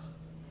God.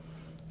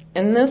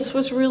 And this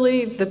was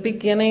really the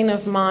beginning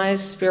of my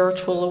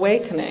spiritual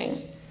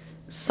awakening.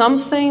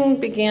 Something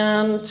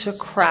began to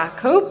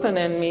crack open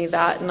in me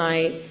that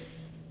night,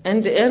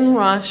 and in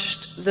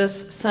rushed this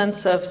sense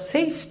of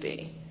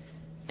safety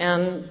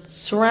and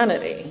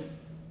serenity.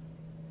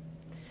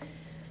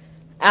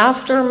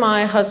 After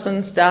my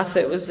husband's death,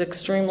 it was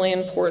extremely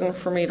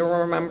important for me to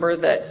remember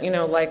that,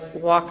 like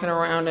walking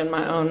around in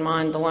my own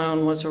mind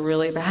alone was a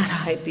really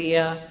bad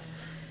idea.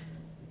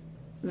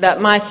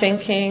 That my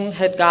thinking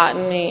had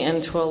gotten me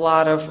into a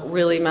lot of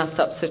really messed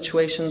up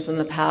situations in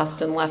the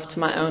past, and left to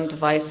my own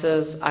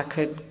devices, I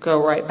could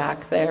go right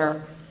back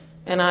there.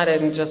 And I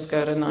didn't just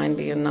go to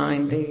 90 and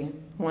 90.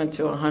 Went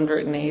to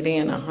 180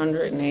 and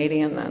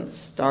 180 and then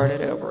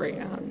started over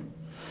again.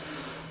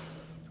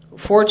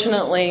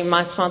 Fortunately,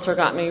 my sponsor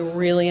got me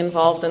really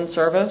involved in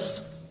service.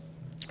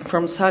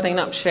 From setting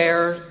up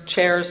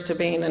chairs to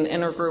being an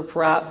intergroup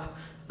rep,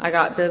 I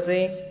got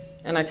busy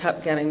and I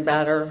kept getting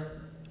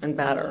better and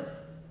better.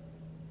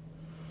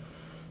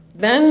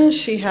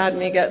 Then she had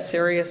me get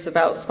serious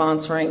about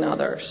sponsoring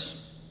others.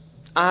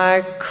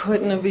 I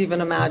couldn't have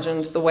even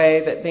imagined the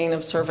way that being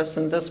of service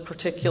in this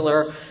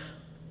particular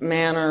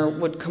manner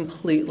would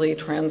completely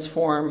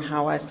transform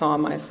how I saw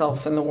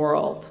myself in the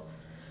world.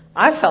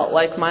 I felt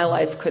like my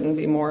life couldn't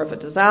be more of a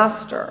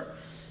disaster.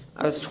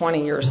 I was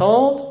 20 years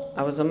old.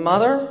 I was a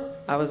mother.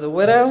 I was a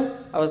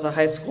widow. I was a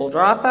high school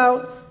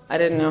dropout. I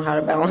didn't know how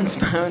to balance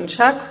my own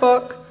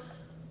checkbook.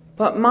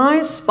 But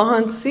my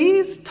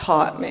sponsees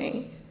taught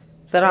me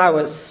that I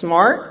was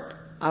smart,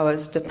 I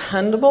was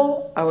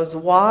dependable, I was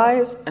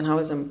wise, and I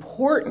was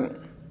important.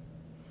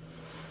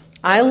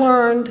 I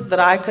learned that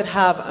I could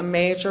have a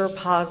major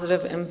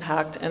positive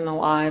impact in the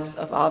lives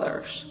of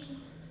others.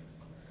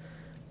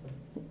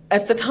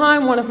 At the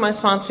time, one of my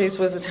sponsees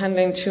was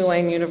attending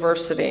Tulane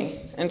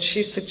University, and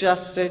she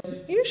suggested,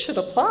 you should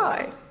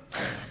apply.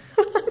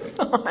 I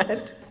thought,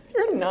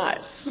 you're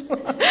nuts.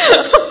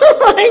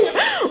 What are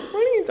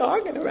you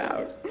talking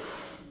about?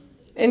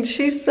 And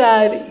she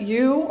said,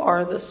 you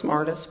are the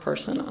smartest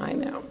person I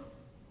know.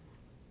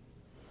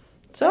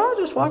 So I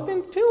just walked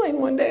into Tulane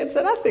one day and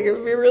said, I think it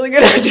would be a really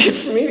good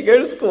idea for me to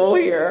go to school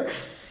here.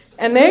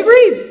 And they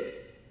agreed.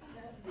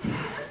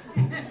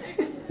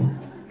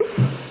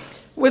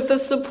 With the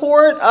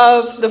support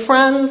of the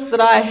friends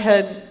that I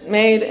had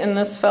made in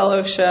this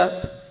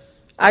fellowship,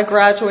 I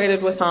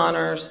graduated with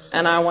honors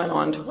and I went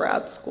on to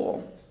grad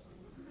school.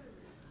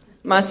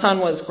 My son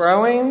was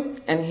growing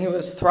and he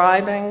was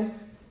thriving,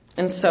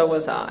 and so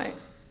was I.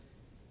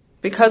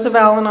 Because of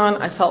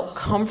Al-Anon, I felt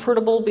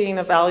comfortable being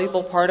a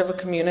valuable part of a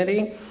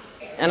community,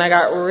 and I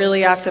got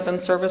really active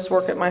in service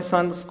work at my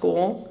son's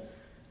school.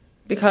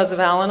 Because of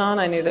Al-Anon,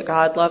 I knew that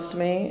God loved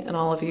me, and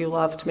all of you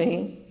loved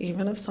me,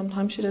 even if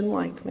sometimes you didn't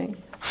like me.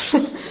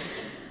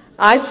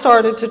 I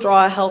started to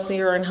draw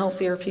healthier and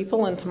healthier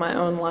people into my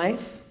own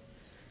life.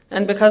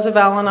 And because of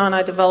Al-Anon,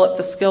 I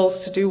developed the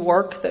skills to do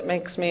work that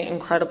makes me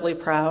incredibly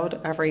proud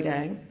every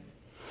day.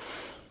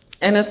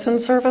 And it's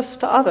in service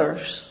to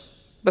others.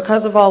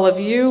 Because of all of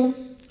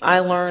you, I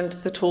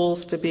learned the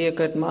tools to be a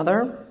good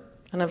mother,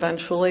 and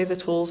eventually the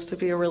tools to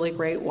be a really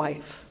great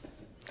wife.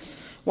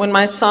 When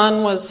my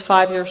son was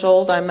 5 years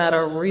old, I met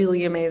a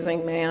really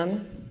amazing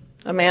man,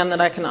 a man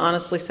that I can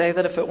honestly say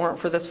that if it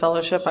weren't for this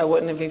fellowship, I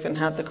wouldn't have even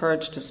had the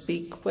courage to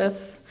speak with,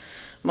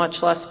 much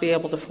less be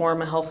able to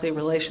form a healthy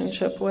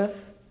relationship with.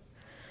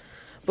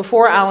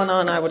 Before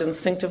Al-Anon, I would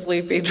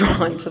instinctively be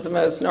drawn to the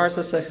most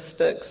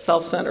narcissistic,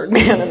 self-centered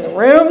man in the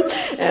room,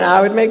 and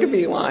I would make a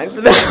beeline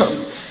for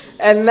them.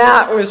 And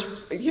that was,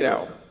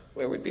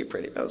 it would be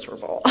pretty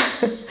miserable.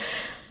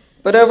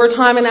 But over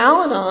time in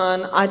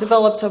Al-Anon, I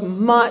developed a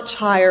much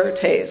higher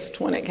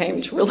taste when it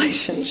came to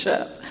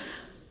relationship.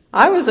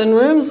 I was in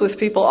rooms with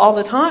people all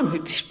the time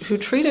who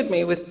treated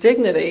me with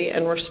dignity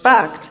and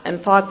respect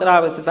and thought that I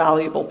was a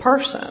valuable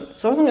person.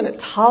 So I wasn't going to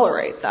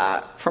tolerate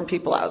that from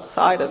people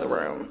outside of the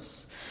rooms.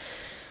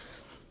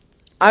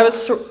 I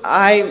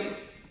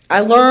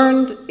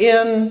learned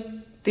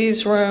in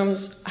these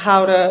rooms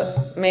how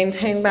to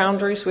maintain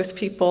boundaries with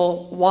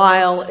people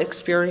while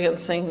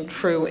experiencing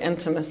true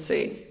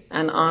intimacy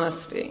and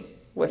honesty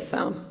with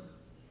them.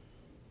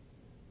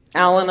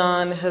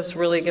 Al-Anon has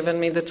really given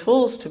me the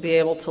tools to be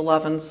able to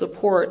love and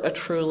support a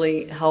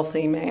truly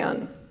healthy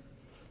man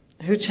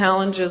who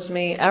challenges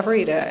me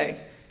every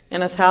day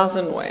in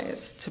 1,000 ways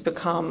to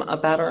become a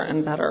better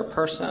and better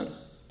person.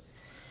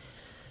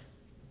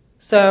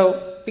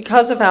 So,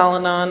 because of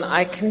Al-Anon,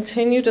 I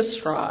continue to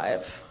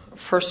strive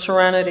for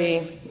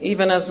serenity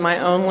even as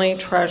my only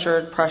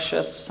treasured,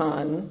 precious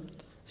son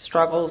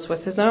struggles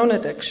with his own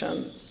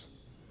addictions.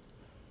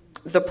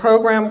 The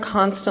program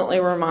constantly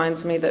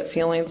reminds me that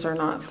feelings are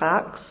not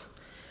facts,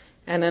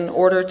 and in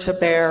order to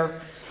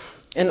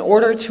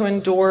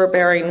endure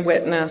bearing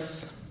witness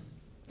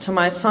to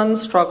my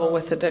son's struggle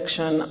with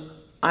addiction,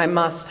 I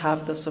must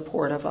have the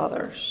support of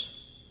others.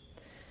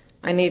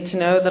 I need to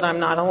know that I'm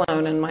not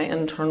alone in my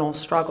internal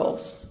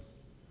struggles.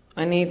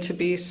 I need to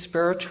be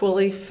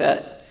spiritually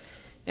fit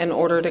in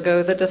order to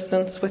go the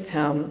distance with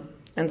him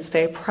and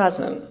stay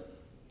present,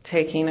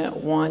 taking it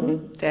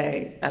one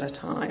day at a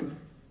time.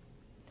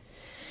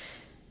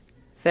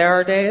 There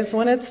are days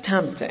when it's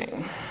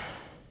tempting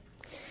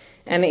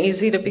and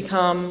easy to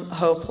become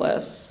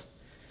hopeless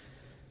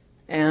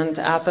and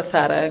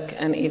apathetic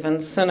and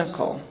even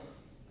cynical.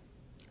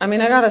 I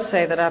mean, I gotta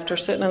say that after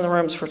sitting in the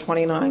rooms for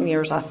 29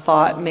 years, I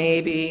thought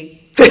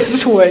maybe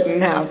this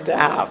wouldn't have to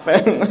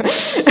happen.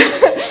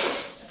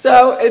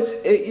 So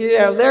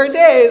there are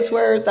days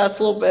where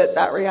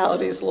that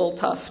reality is a little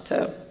tough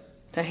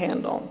to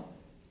handle.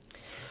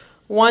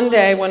 One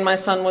day when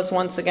my son was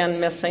once again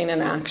missing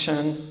in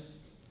action,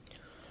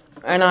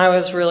 and I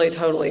was really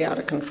totally out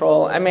of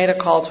control, I made a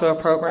call to a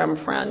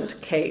program friend,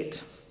 Kate.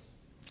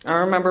 I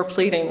remember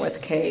pleading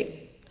with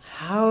Kate,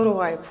 how do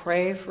I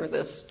pray for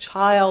this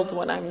child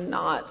when I'm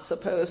not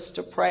supposed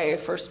to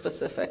pray for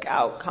specific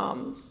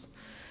outcomes?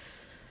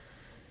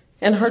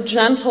 In her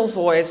gentle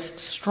voice,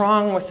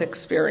 strong with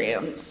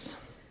experience,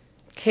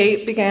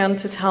 Kate began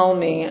to tell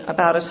me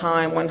about a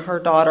time when her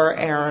daughter,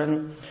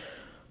 Erin,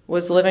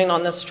 was living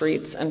on the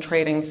streets and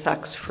trading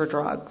sex for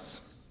drugs.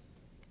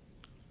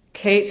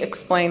 Kate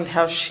explained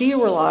how she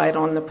relied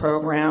on the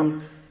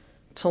program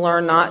to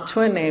learn not to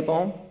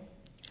enable,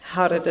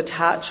 how to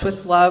detach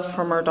with love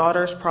from her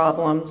daughter's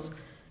problems,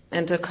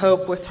 and to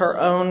cope with her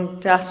own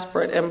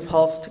desperate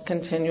impulse to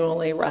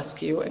continually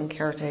rescue and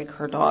caretake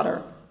her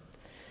daughter.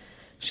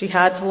 She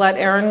had to let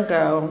Erin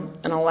go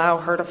and allow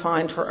her to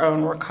find her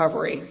own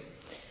recovery.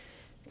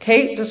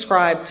 Kate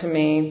described to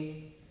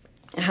me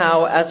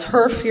how, as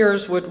her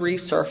fears would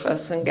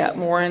resurface and get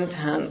more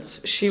intense,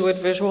 she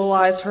would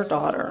visualize her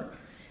daughter,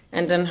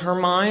 and in her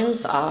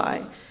mind's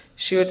eye,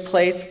 she would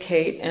place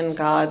Kate in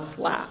God's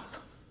lap,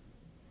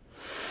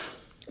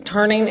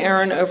 turning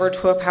Erin over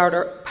to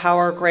a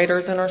power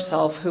greater than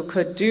herself who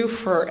could do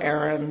for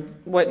Erin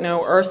what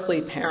no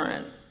earthly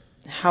parent,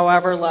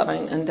 however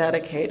loving and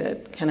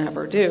dedicated, can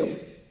ever do.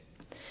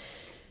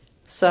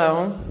 So,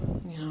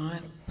 I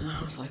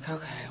was like,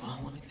 okay,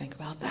 well, let me think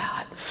about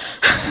that.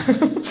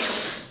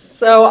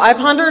 So I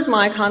pondered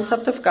my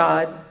concept of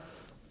God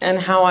and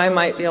how I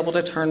might be able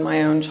to turn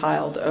my own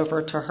child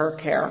over to her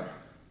care.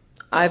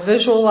 I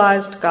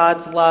visualized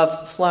God's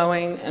love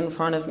flowing in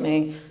front of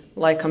me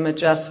like a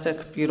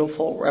majestic,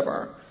 beautiful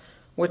river,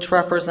 which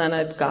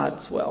represented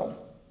God's will.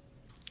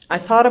 I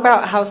thought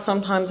about how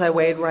sometimes I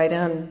wade right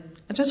in.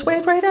 I just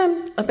wade right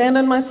in,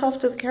 abandoned myself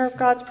to the care of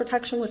God's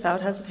protection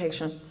without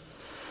hesitation.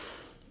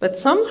 But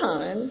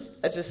sometimes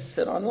I just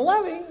sit on the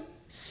levee,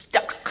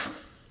 stuck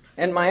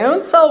in my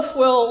own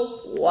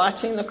self-will,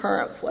 watching the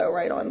current flow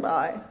right on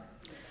by.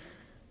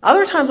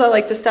 Other times I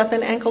like to step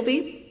in ankle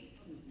deep,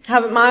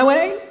 have it my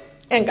way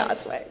and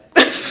God's way.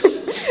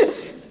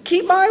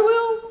 Keep my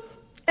will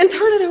and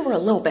turn it over a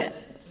little bit,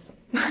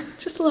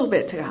 just a little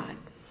bit to God.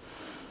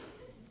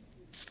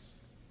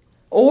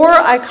 Or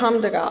I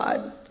come to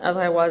God as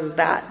I was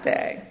that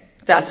day,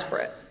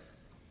 desperate,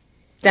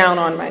 down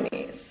on my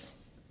knees,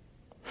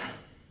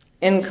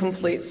 in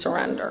complete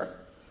surrender.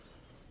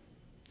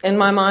 In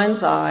my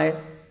mind's eye,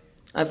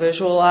 I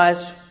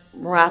visualized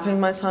wrapping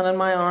my son in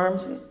my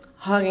arms and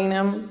hugging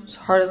him as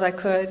hard as I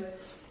could,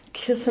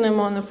 kissing him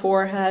on the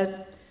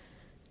forehead,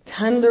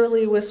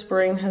 tenderly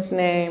whispering his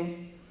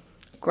name,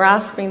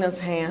 grasping his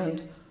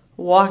hand,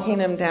 walking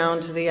him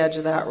down to the edge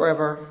of that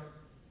river,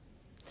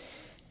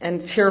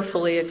 and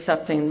tearfully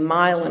accepting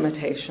my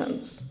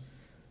limitations,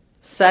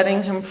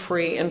 setting him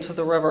free into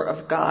the river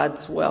of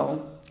God's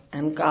will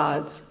and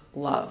God's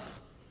love,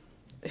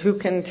 who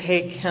can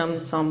take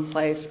him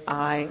someplace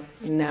I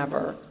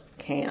never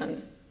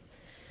can.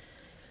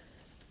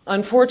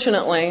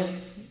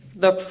 Unfortunately,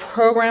 the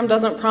program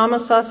doesn't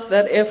promise us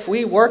that if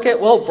we work it,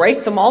 we'll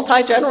break the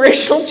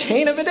multi-generational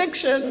chain of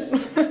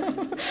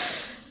addiction.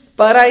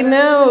 But I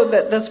know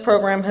that this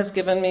program has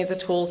given me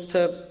the tools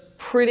to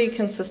pretty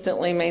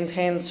consistently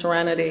maintain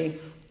serenity,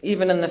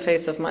 even in the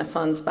face of my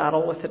son's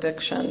battle with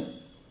addiction.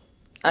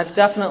 I've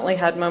definitely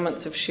had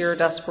moments of sheer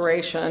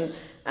desperation,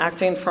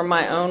 acting from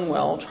my own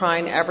will,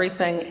 trying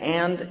everything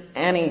and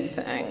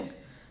anything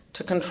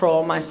to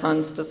control my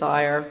son's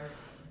desire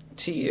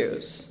to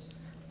use.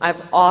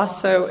 I've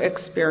also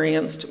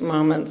experienced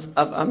moments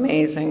of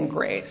amazing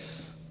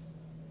grace,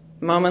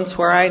 moments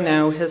where I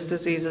know his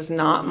disease is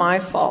not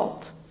my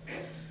fault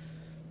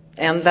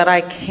and that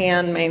I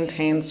can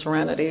maintain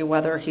serenity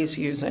whether he's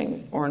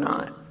using or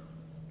not.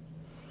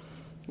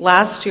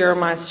 Last year,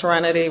 my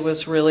serenity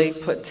was really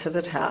put to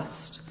the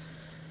test.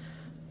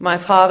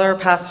 My father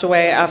passed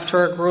away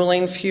after a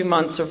grueling few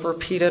months of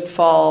repeated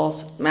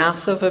falls,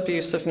 massive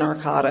abuse of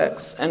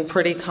narcotics, and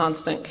pretty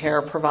constant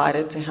care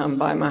provided to him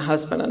by my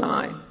husband and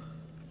I.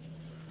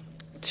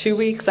 2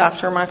 weeks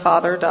after my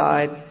father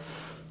died,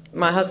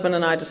 my husband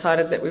and I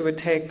decided that we would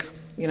take,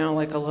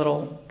 like a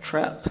little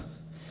trip.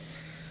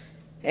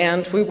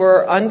 And we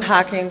were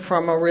unpacking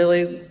from a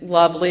really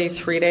lovely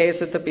 3 days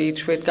at the beach.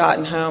 We'd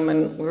gotten home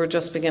and we were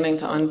just beginning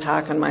to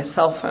unpack and my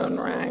cell phone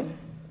rang.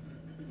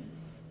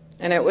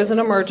 And it was an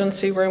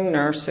emergency room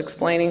nurse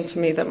explaining to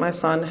me that my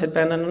son had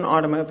been in an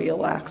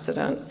automobile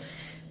accident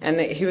and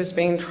that he was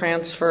being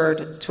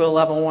transferred to a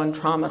level 1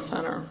 trauma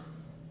center.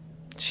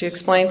 She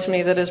explained to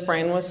me that his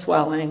brain was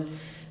swelling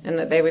and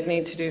that they would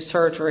need to do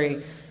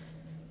surgery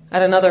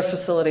at another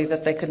facility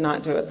that they could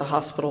not do at the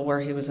hospital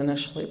where he was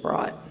initially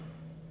brought.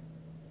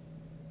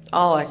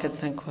 All I could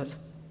think was,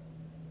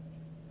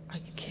 are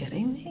you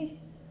kidding me?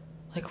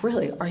 Like,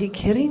 really, are you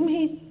kidding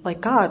me?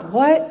 Like, God,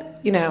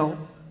 what?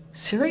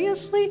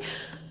 Seriously?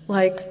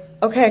 Like,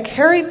 okay, I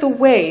carried the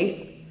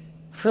weight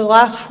for the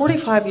last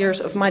 45 years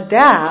of my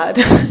dad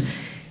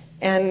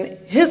and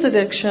his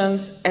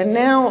addictions, and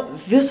now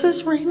this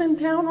is raining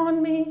down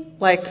on me?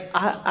 Like,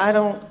 I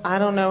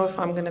don't know if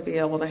I'm going to be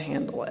able to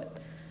handle it.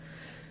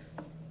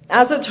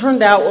 As it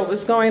turned out, what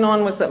was going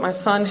on was that my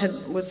son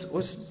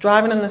was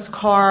driving in this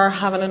car,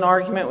 having an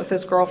argument with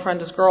his girlfriend.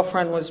 His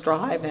girlfriend was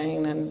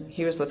driving, and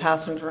he was the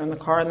passenger in the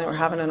car, and they were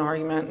having an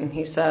argument, and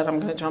he said,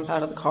 I'm going to jump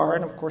out of the car.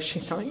 And, of course,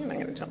 she's not, you're not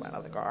going to jump out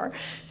of the car.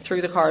 He threw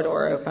the car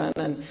door open,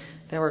 and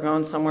they were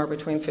going somewhere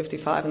between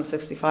 55 and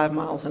 65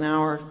 miles an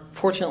hour.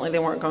 Fortunately, they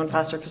weren't going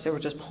faster because they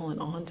were just pulling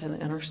onto the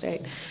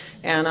interstate.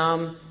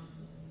 And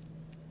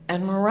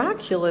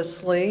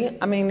miraculously,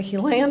 he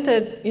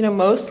landed,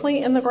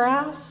 mostly in the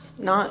grass,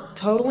 not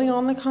totally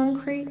on the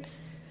concrete.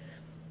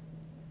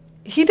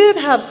 He did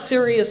have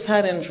serious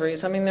head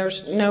injuries.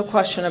 There's no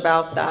question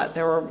about that.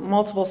 There were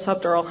multiple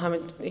subdural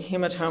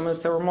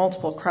hematomas. There were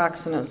multiple cracks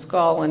in his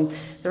skull, and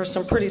there was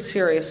some pretty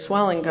serious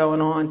swelling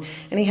going on.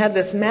 And he had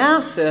this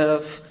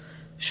massive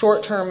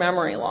short-term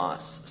memory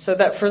loss. So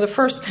that for the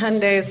first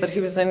 10 days that he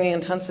was in the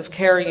intensive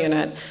care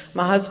unit,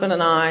 my husband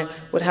and I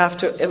would have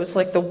to, it was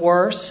like the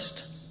worst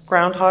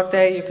Groundhog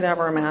Day you could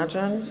ever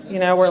imagine,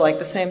 where like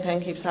the same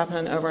thing keeps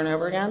happening over and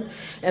over again.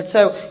 And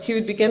so he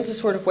would begin to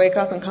sort of wake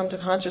up and come to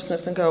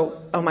consciousness and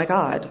go, oh my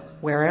God,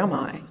 where am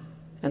I?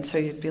 And so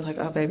you'd be like,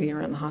 oh baby,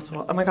 you're in the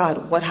hospital. Oh my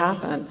God, what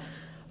happened?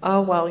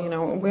 Oh, well, we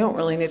don't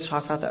really need to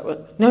talk about that.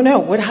 No,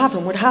 what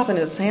happened? What happened?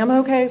 Is Sam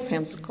okay?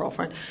 Sam's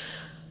girlfriend.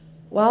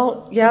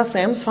 Well, yeah,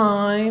 Sam's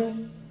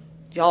fine.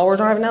 Y'all were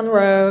driving down the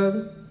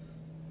road.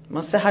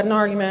 Must have had an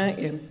argument.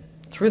 You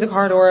threw the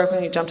car door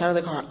open, he jumped out of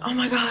the car. Oh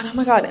my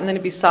God. And then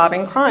he'd be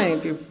sobbing,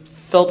 crying. He'd be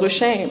filled with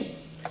shame.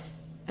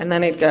 And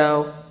then he'd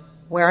go,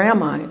 where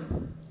am I?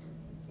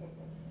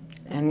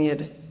 And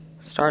you'd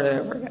start it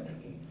over again.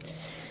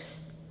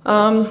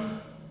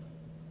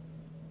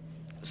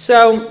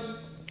 So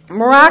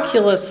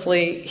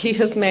miraculously, he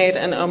has made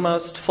an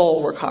almost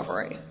full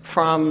recovery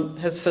from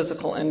his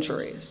physical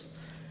injuries.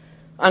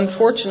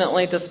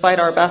 Unfortunately, despite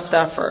our best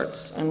efforts,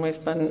 and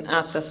we've been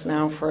at this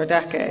now for a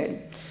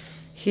decade,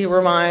 he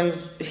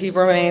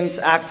remains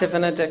active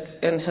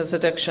in his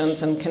addictions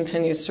and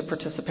continues to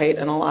participate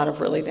in a lot of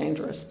really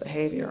dangerous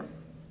behavior.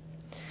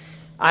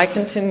 I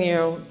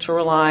continue to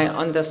rely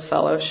on this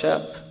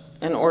fellowship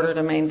in order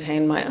to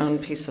maintain my own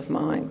peace of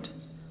mind.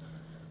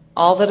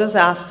 All that is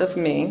asked of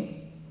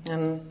me,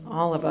 and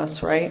all of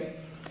us, right,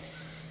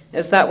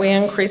 is that we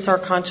increase our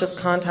conscious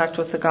contact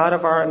with the God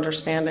of our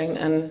understanding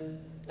and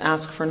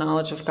ask for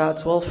knowledge of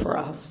God's will for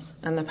us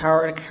and the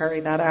power to carry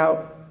that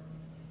out.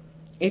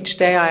 Each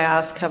day I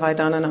ask, have I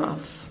done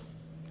enough?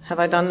 Have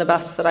I done the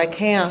best that I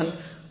can,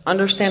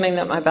 understanding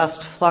that my best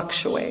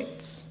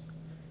fluctuates?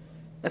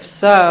 If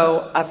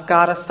so, I've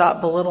got to stop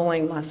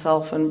belittling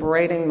myself and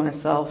berating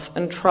myself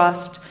and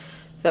trust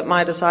that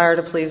my desire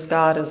to please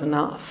God is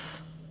enough.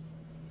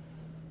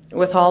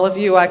 With all of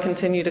you, I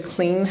continue to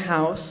clean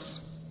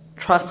house,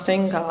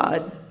 trusting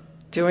God,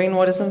 doing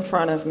what is in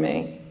front of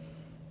me.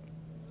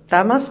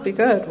 That must be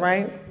good,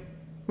 right?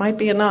 Might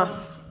be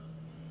enough.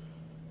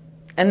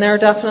 And there are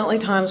definitely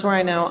times where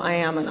I know I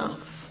am enough.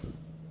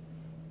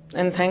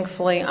 And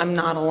thankfully, I'm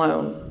not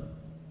alone.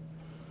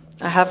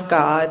 I have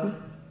God,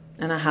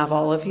 and I have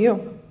all of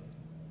you.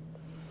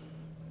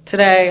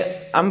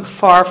 Today, I'm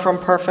far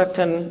from perfect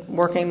in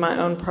working my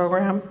own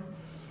program.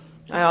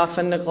 I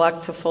often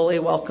neglect to fully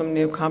welcome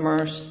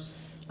newcomers.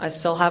 I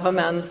still have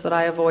amends that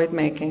I avoid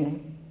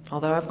making,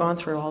 although I've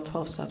gone through all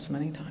 12 steps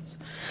many times.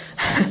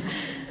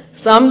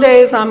 Some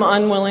days I'm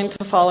unwilling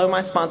to follow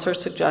my sponsor's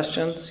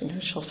suggestions.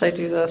 She'll say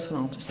do this, and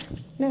I'll just say,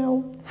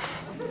 no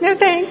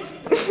thanks.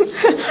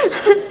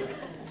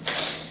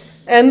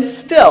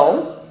 And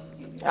still,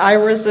 I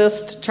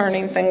resist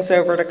turning things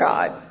over to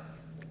God,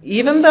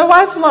 even though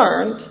I've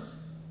learned,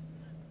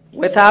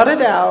 without a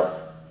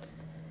doubt,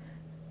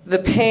 the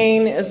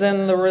pain is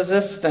in the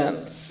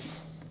resistance,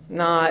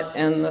 not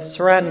in the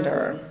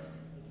surrender.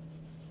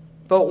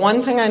 But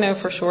one thing I know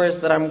for sure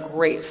is that I'm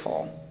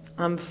grateful.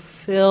 I'm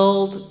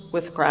filled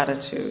with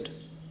gratitude.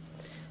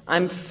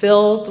 I'm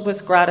filled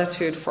with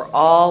gratitude for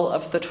all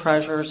of the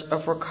treasures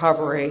of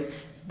recovery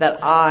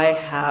that I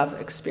have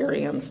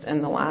experienced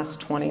in the last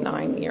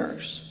 29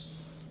 years.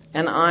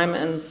 And I'm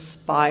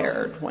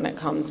inspired when it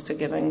comes to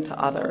giving to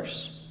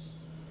others.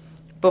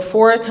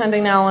 Before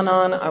attending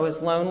Al-Anon, I was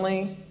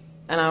lonely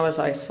and I was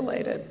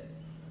isolated.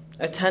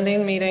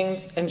 Attending meetings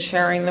and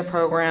sharing the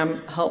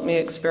program helped me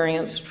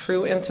experience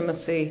true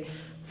intimacy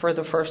for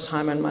the first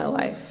time in my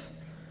life.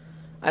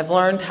 I've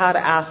learned how to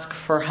ask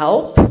for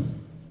help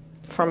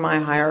from my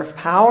higher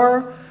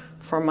power,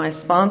 from my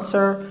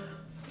sponsor,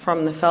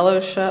 from the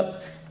fellowship,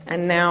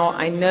 and now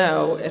I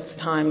know it's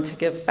time to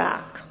give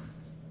back.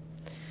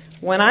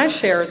 When I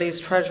share these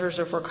treasures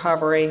of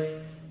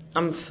recovery,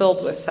 I'm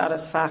filled with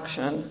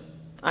satisfaction.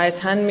 I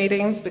attend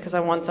meetings because I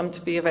want them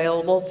to be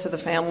available to the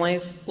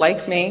families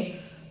like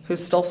me who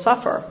still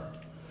suffer.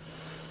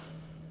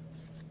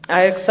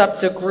 I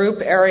accept a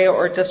group, area,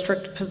 or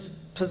district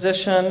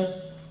position,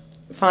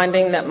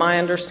 finding that my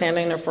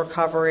understanding of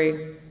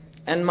recovery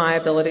and my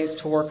abilities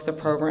to work the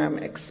program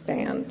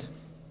expand.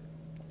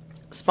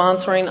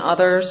 Sponsoring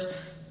others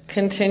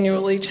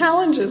continually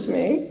challenges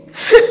me.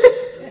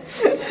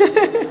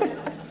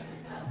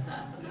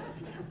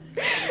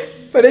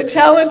 But it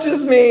challenges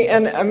me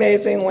in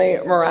amazingly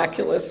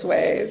miraculous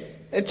ways.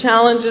 It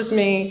challenges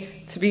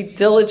me to be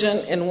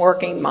diligent in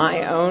working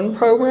my own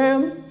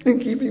program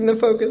and keeping the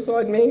focus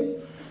on me.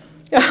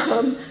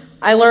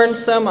 I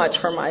learned so much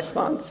from my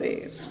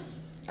sponsees.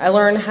 I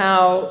learned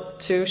how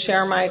to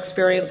share my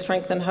experience,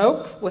 strength, and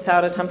hope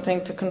without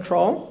attempting to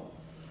control.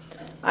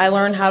 I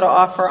learned how to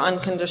offer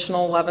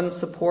unconditional love and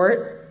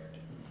support.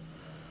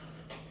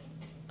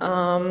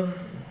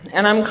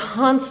 And I'm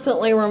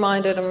constantly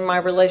reminded in my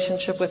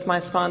relationship with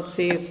my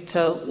sponsees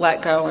to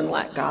let go and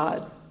let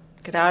God.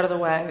 Get out of the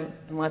way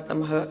and let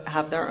them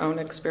have their own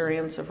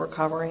experience of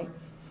recovery.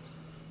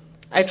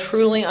 I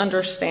truly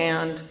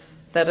understand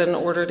that in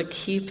order to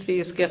keep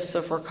these gifts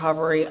of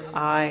recovery,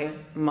 I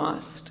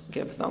must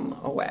give them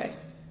away.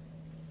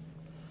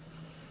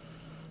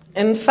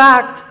 In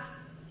fact,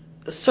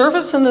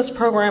 service in this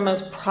program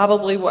is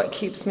probably what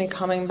keeps me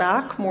coming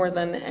back more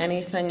than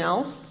anything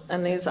else.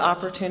 And these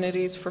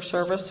opportunities for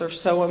service are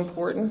so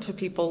important to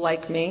people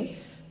like me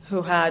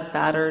who had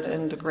battered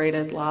and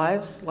degraded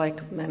lives,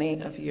 like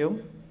many of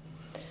you.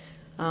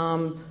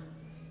 I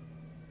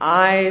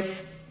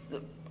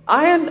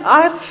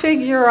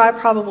figure I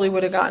probably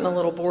would have gotten a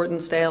little bored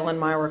and stale in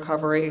my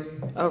recovery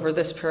over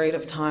this period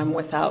of time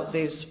without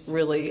these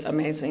really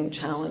amazing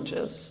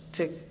challenges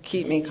to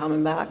keep me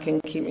coming back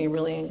and keep me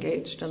really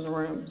engaged in the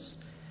rooms.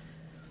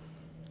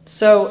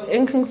 So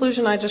in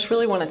conclusion, I just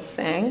really want to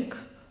thank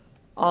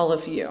all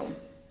of you,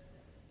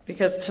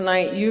 because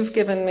tonight you've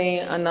given me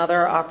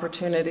another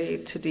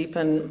opportunity to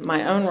deepen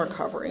my own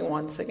recovery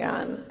once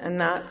again, and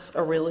that's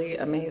a really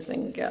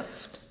amazing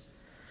gift.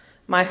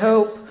 My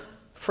hope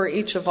for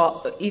each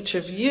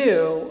of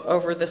you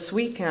over this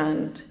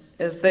weekend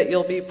is that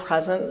you'll be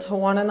present to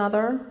one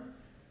another,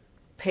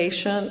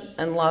 patient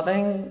and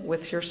loving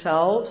with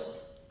yourselves,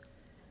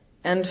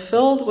 and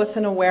filled with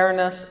an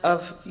awareness of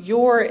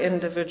your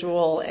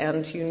individual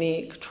and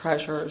unique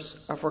treasures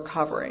of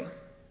recovery.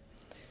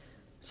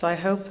 So I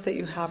hope that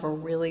you have a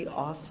really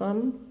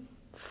awesome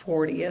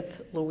 40th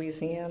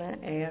Louisiana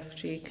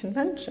AFG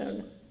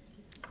convention.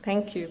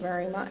 Thank you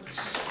very much.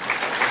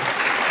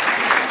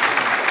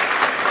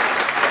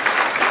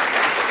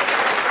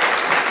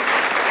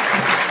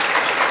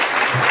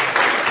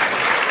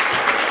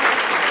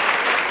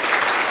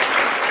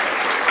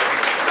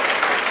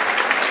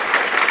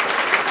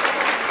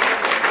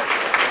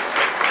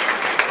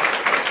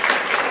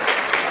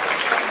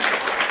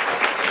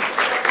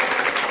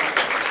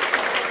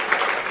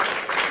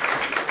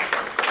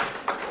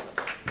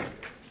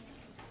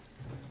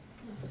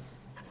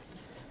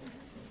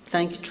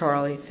 Thank you,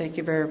 Charlie. Thank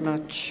you very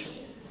much.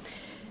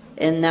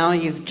 And now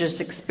you've just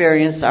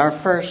experienced our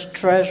first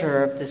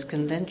treasure of this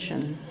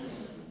convention.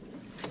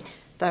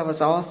 That was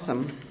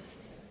awesome.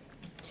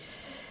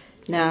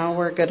 Now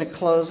we're going to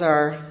close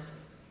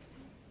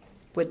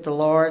with the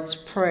Lord's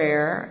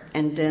Prayer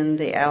and then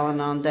the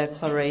Al-Anon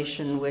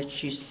Declaration, which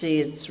you see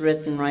it's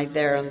written right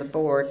there on the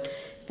board.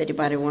 If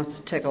anybody wants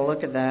to take a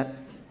look at that.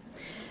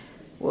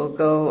 We'll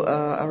go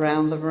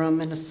around the room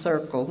in a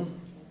circle.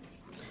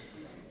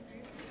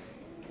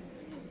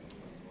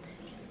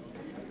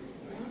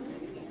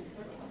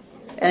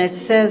 And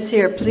it says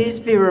here,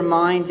 please be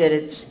reminded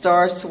it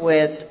starts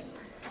with,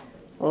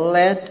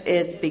 let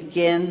it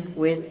begin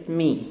with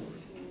me,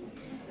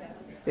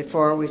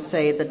 before we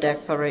say the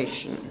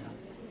declaration.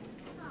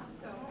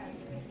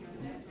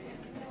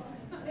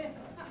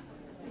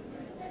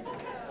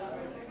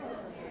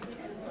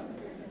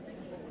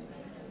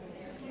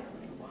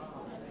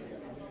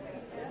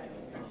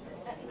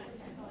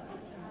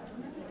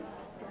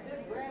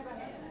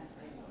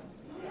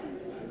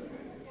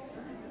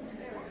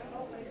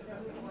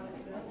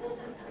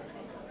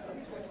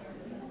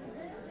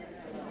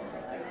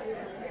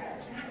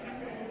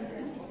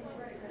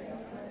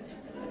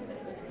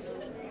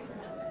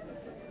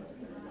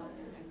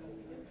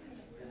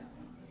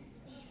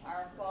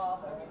 Our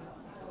Father,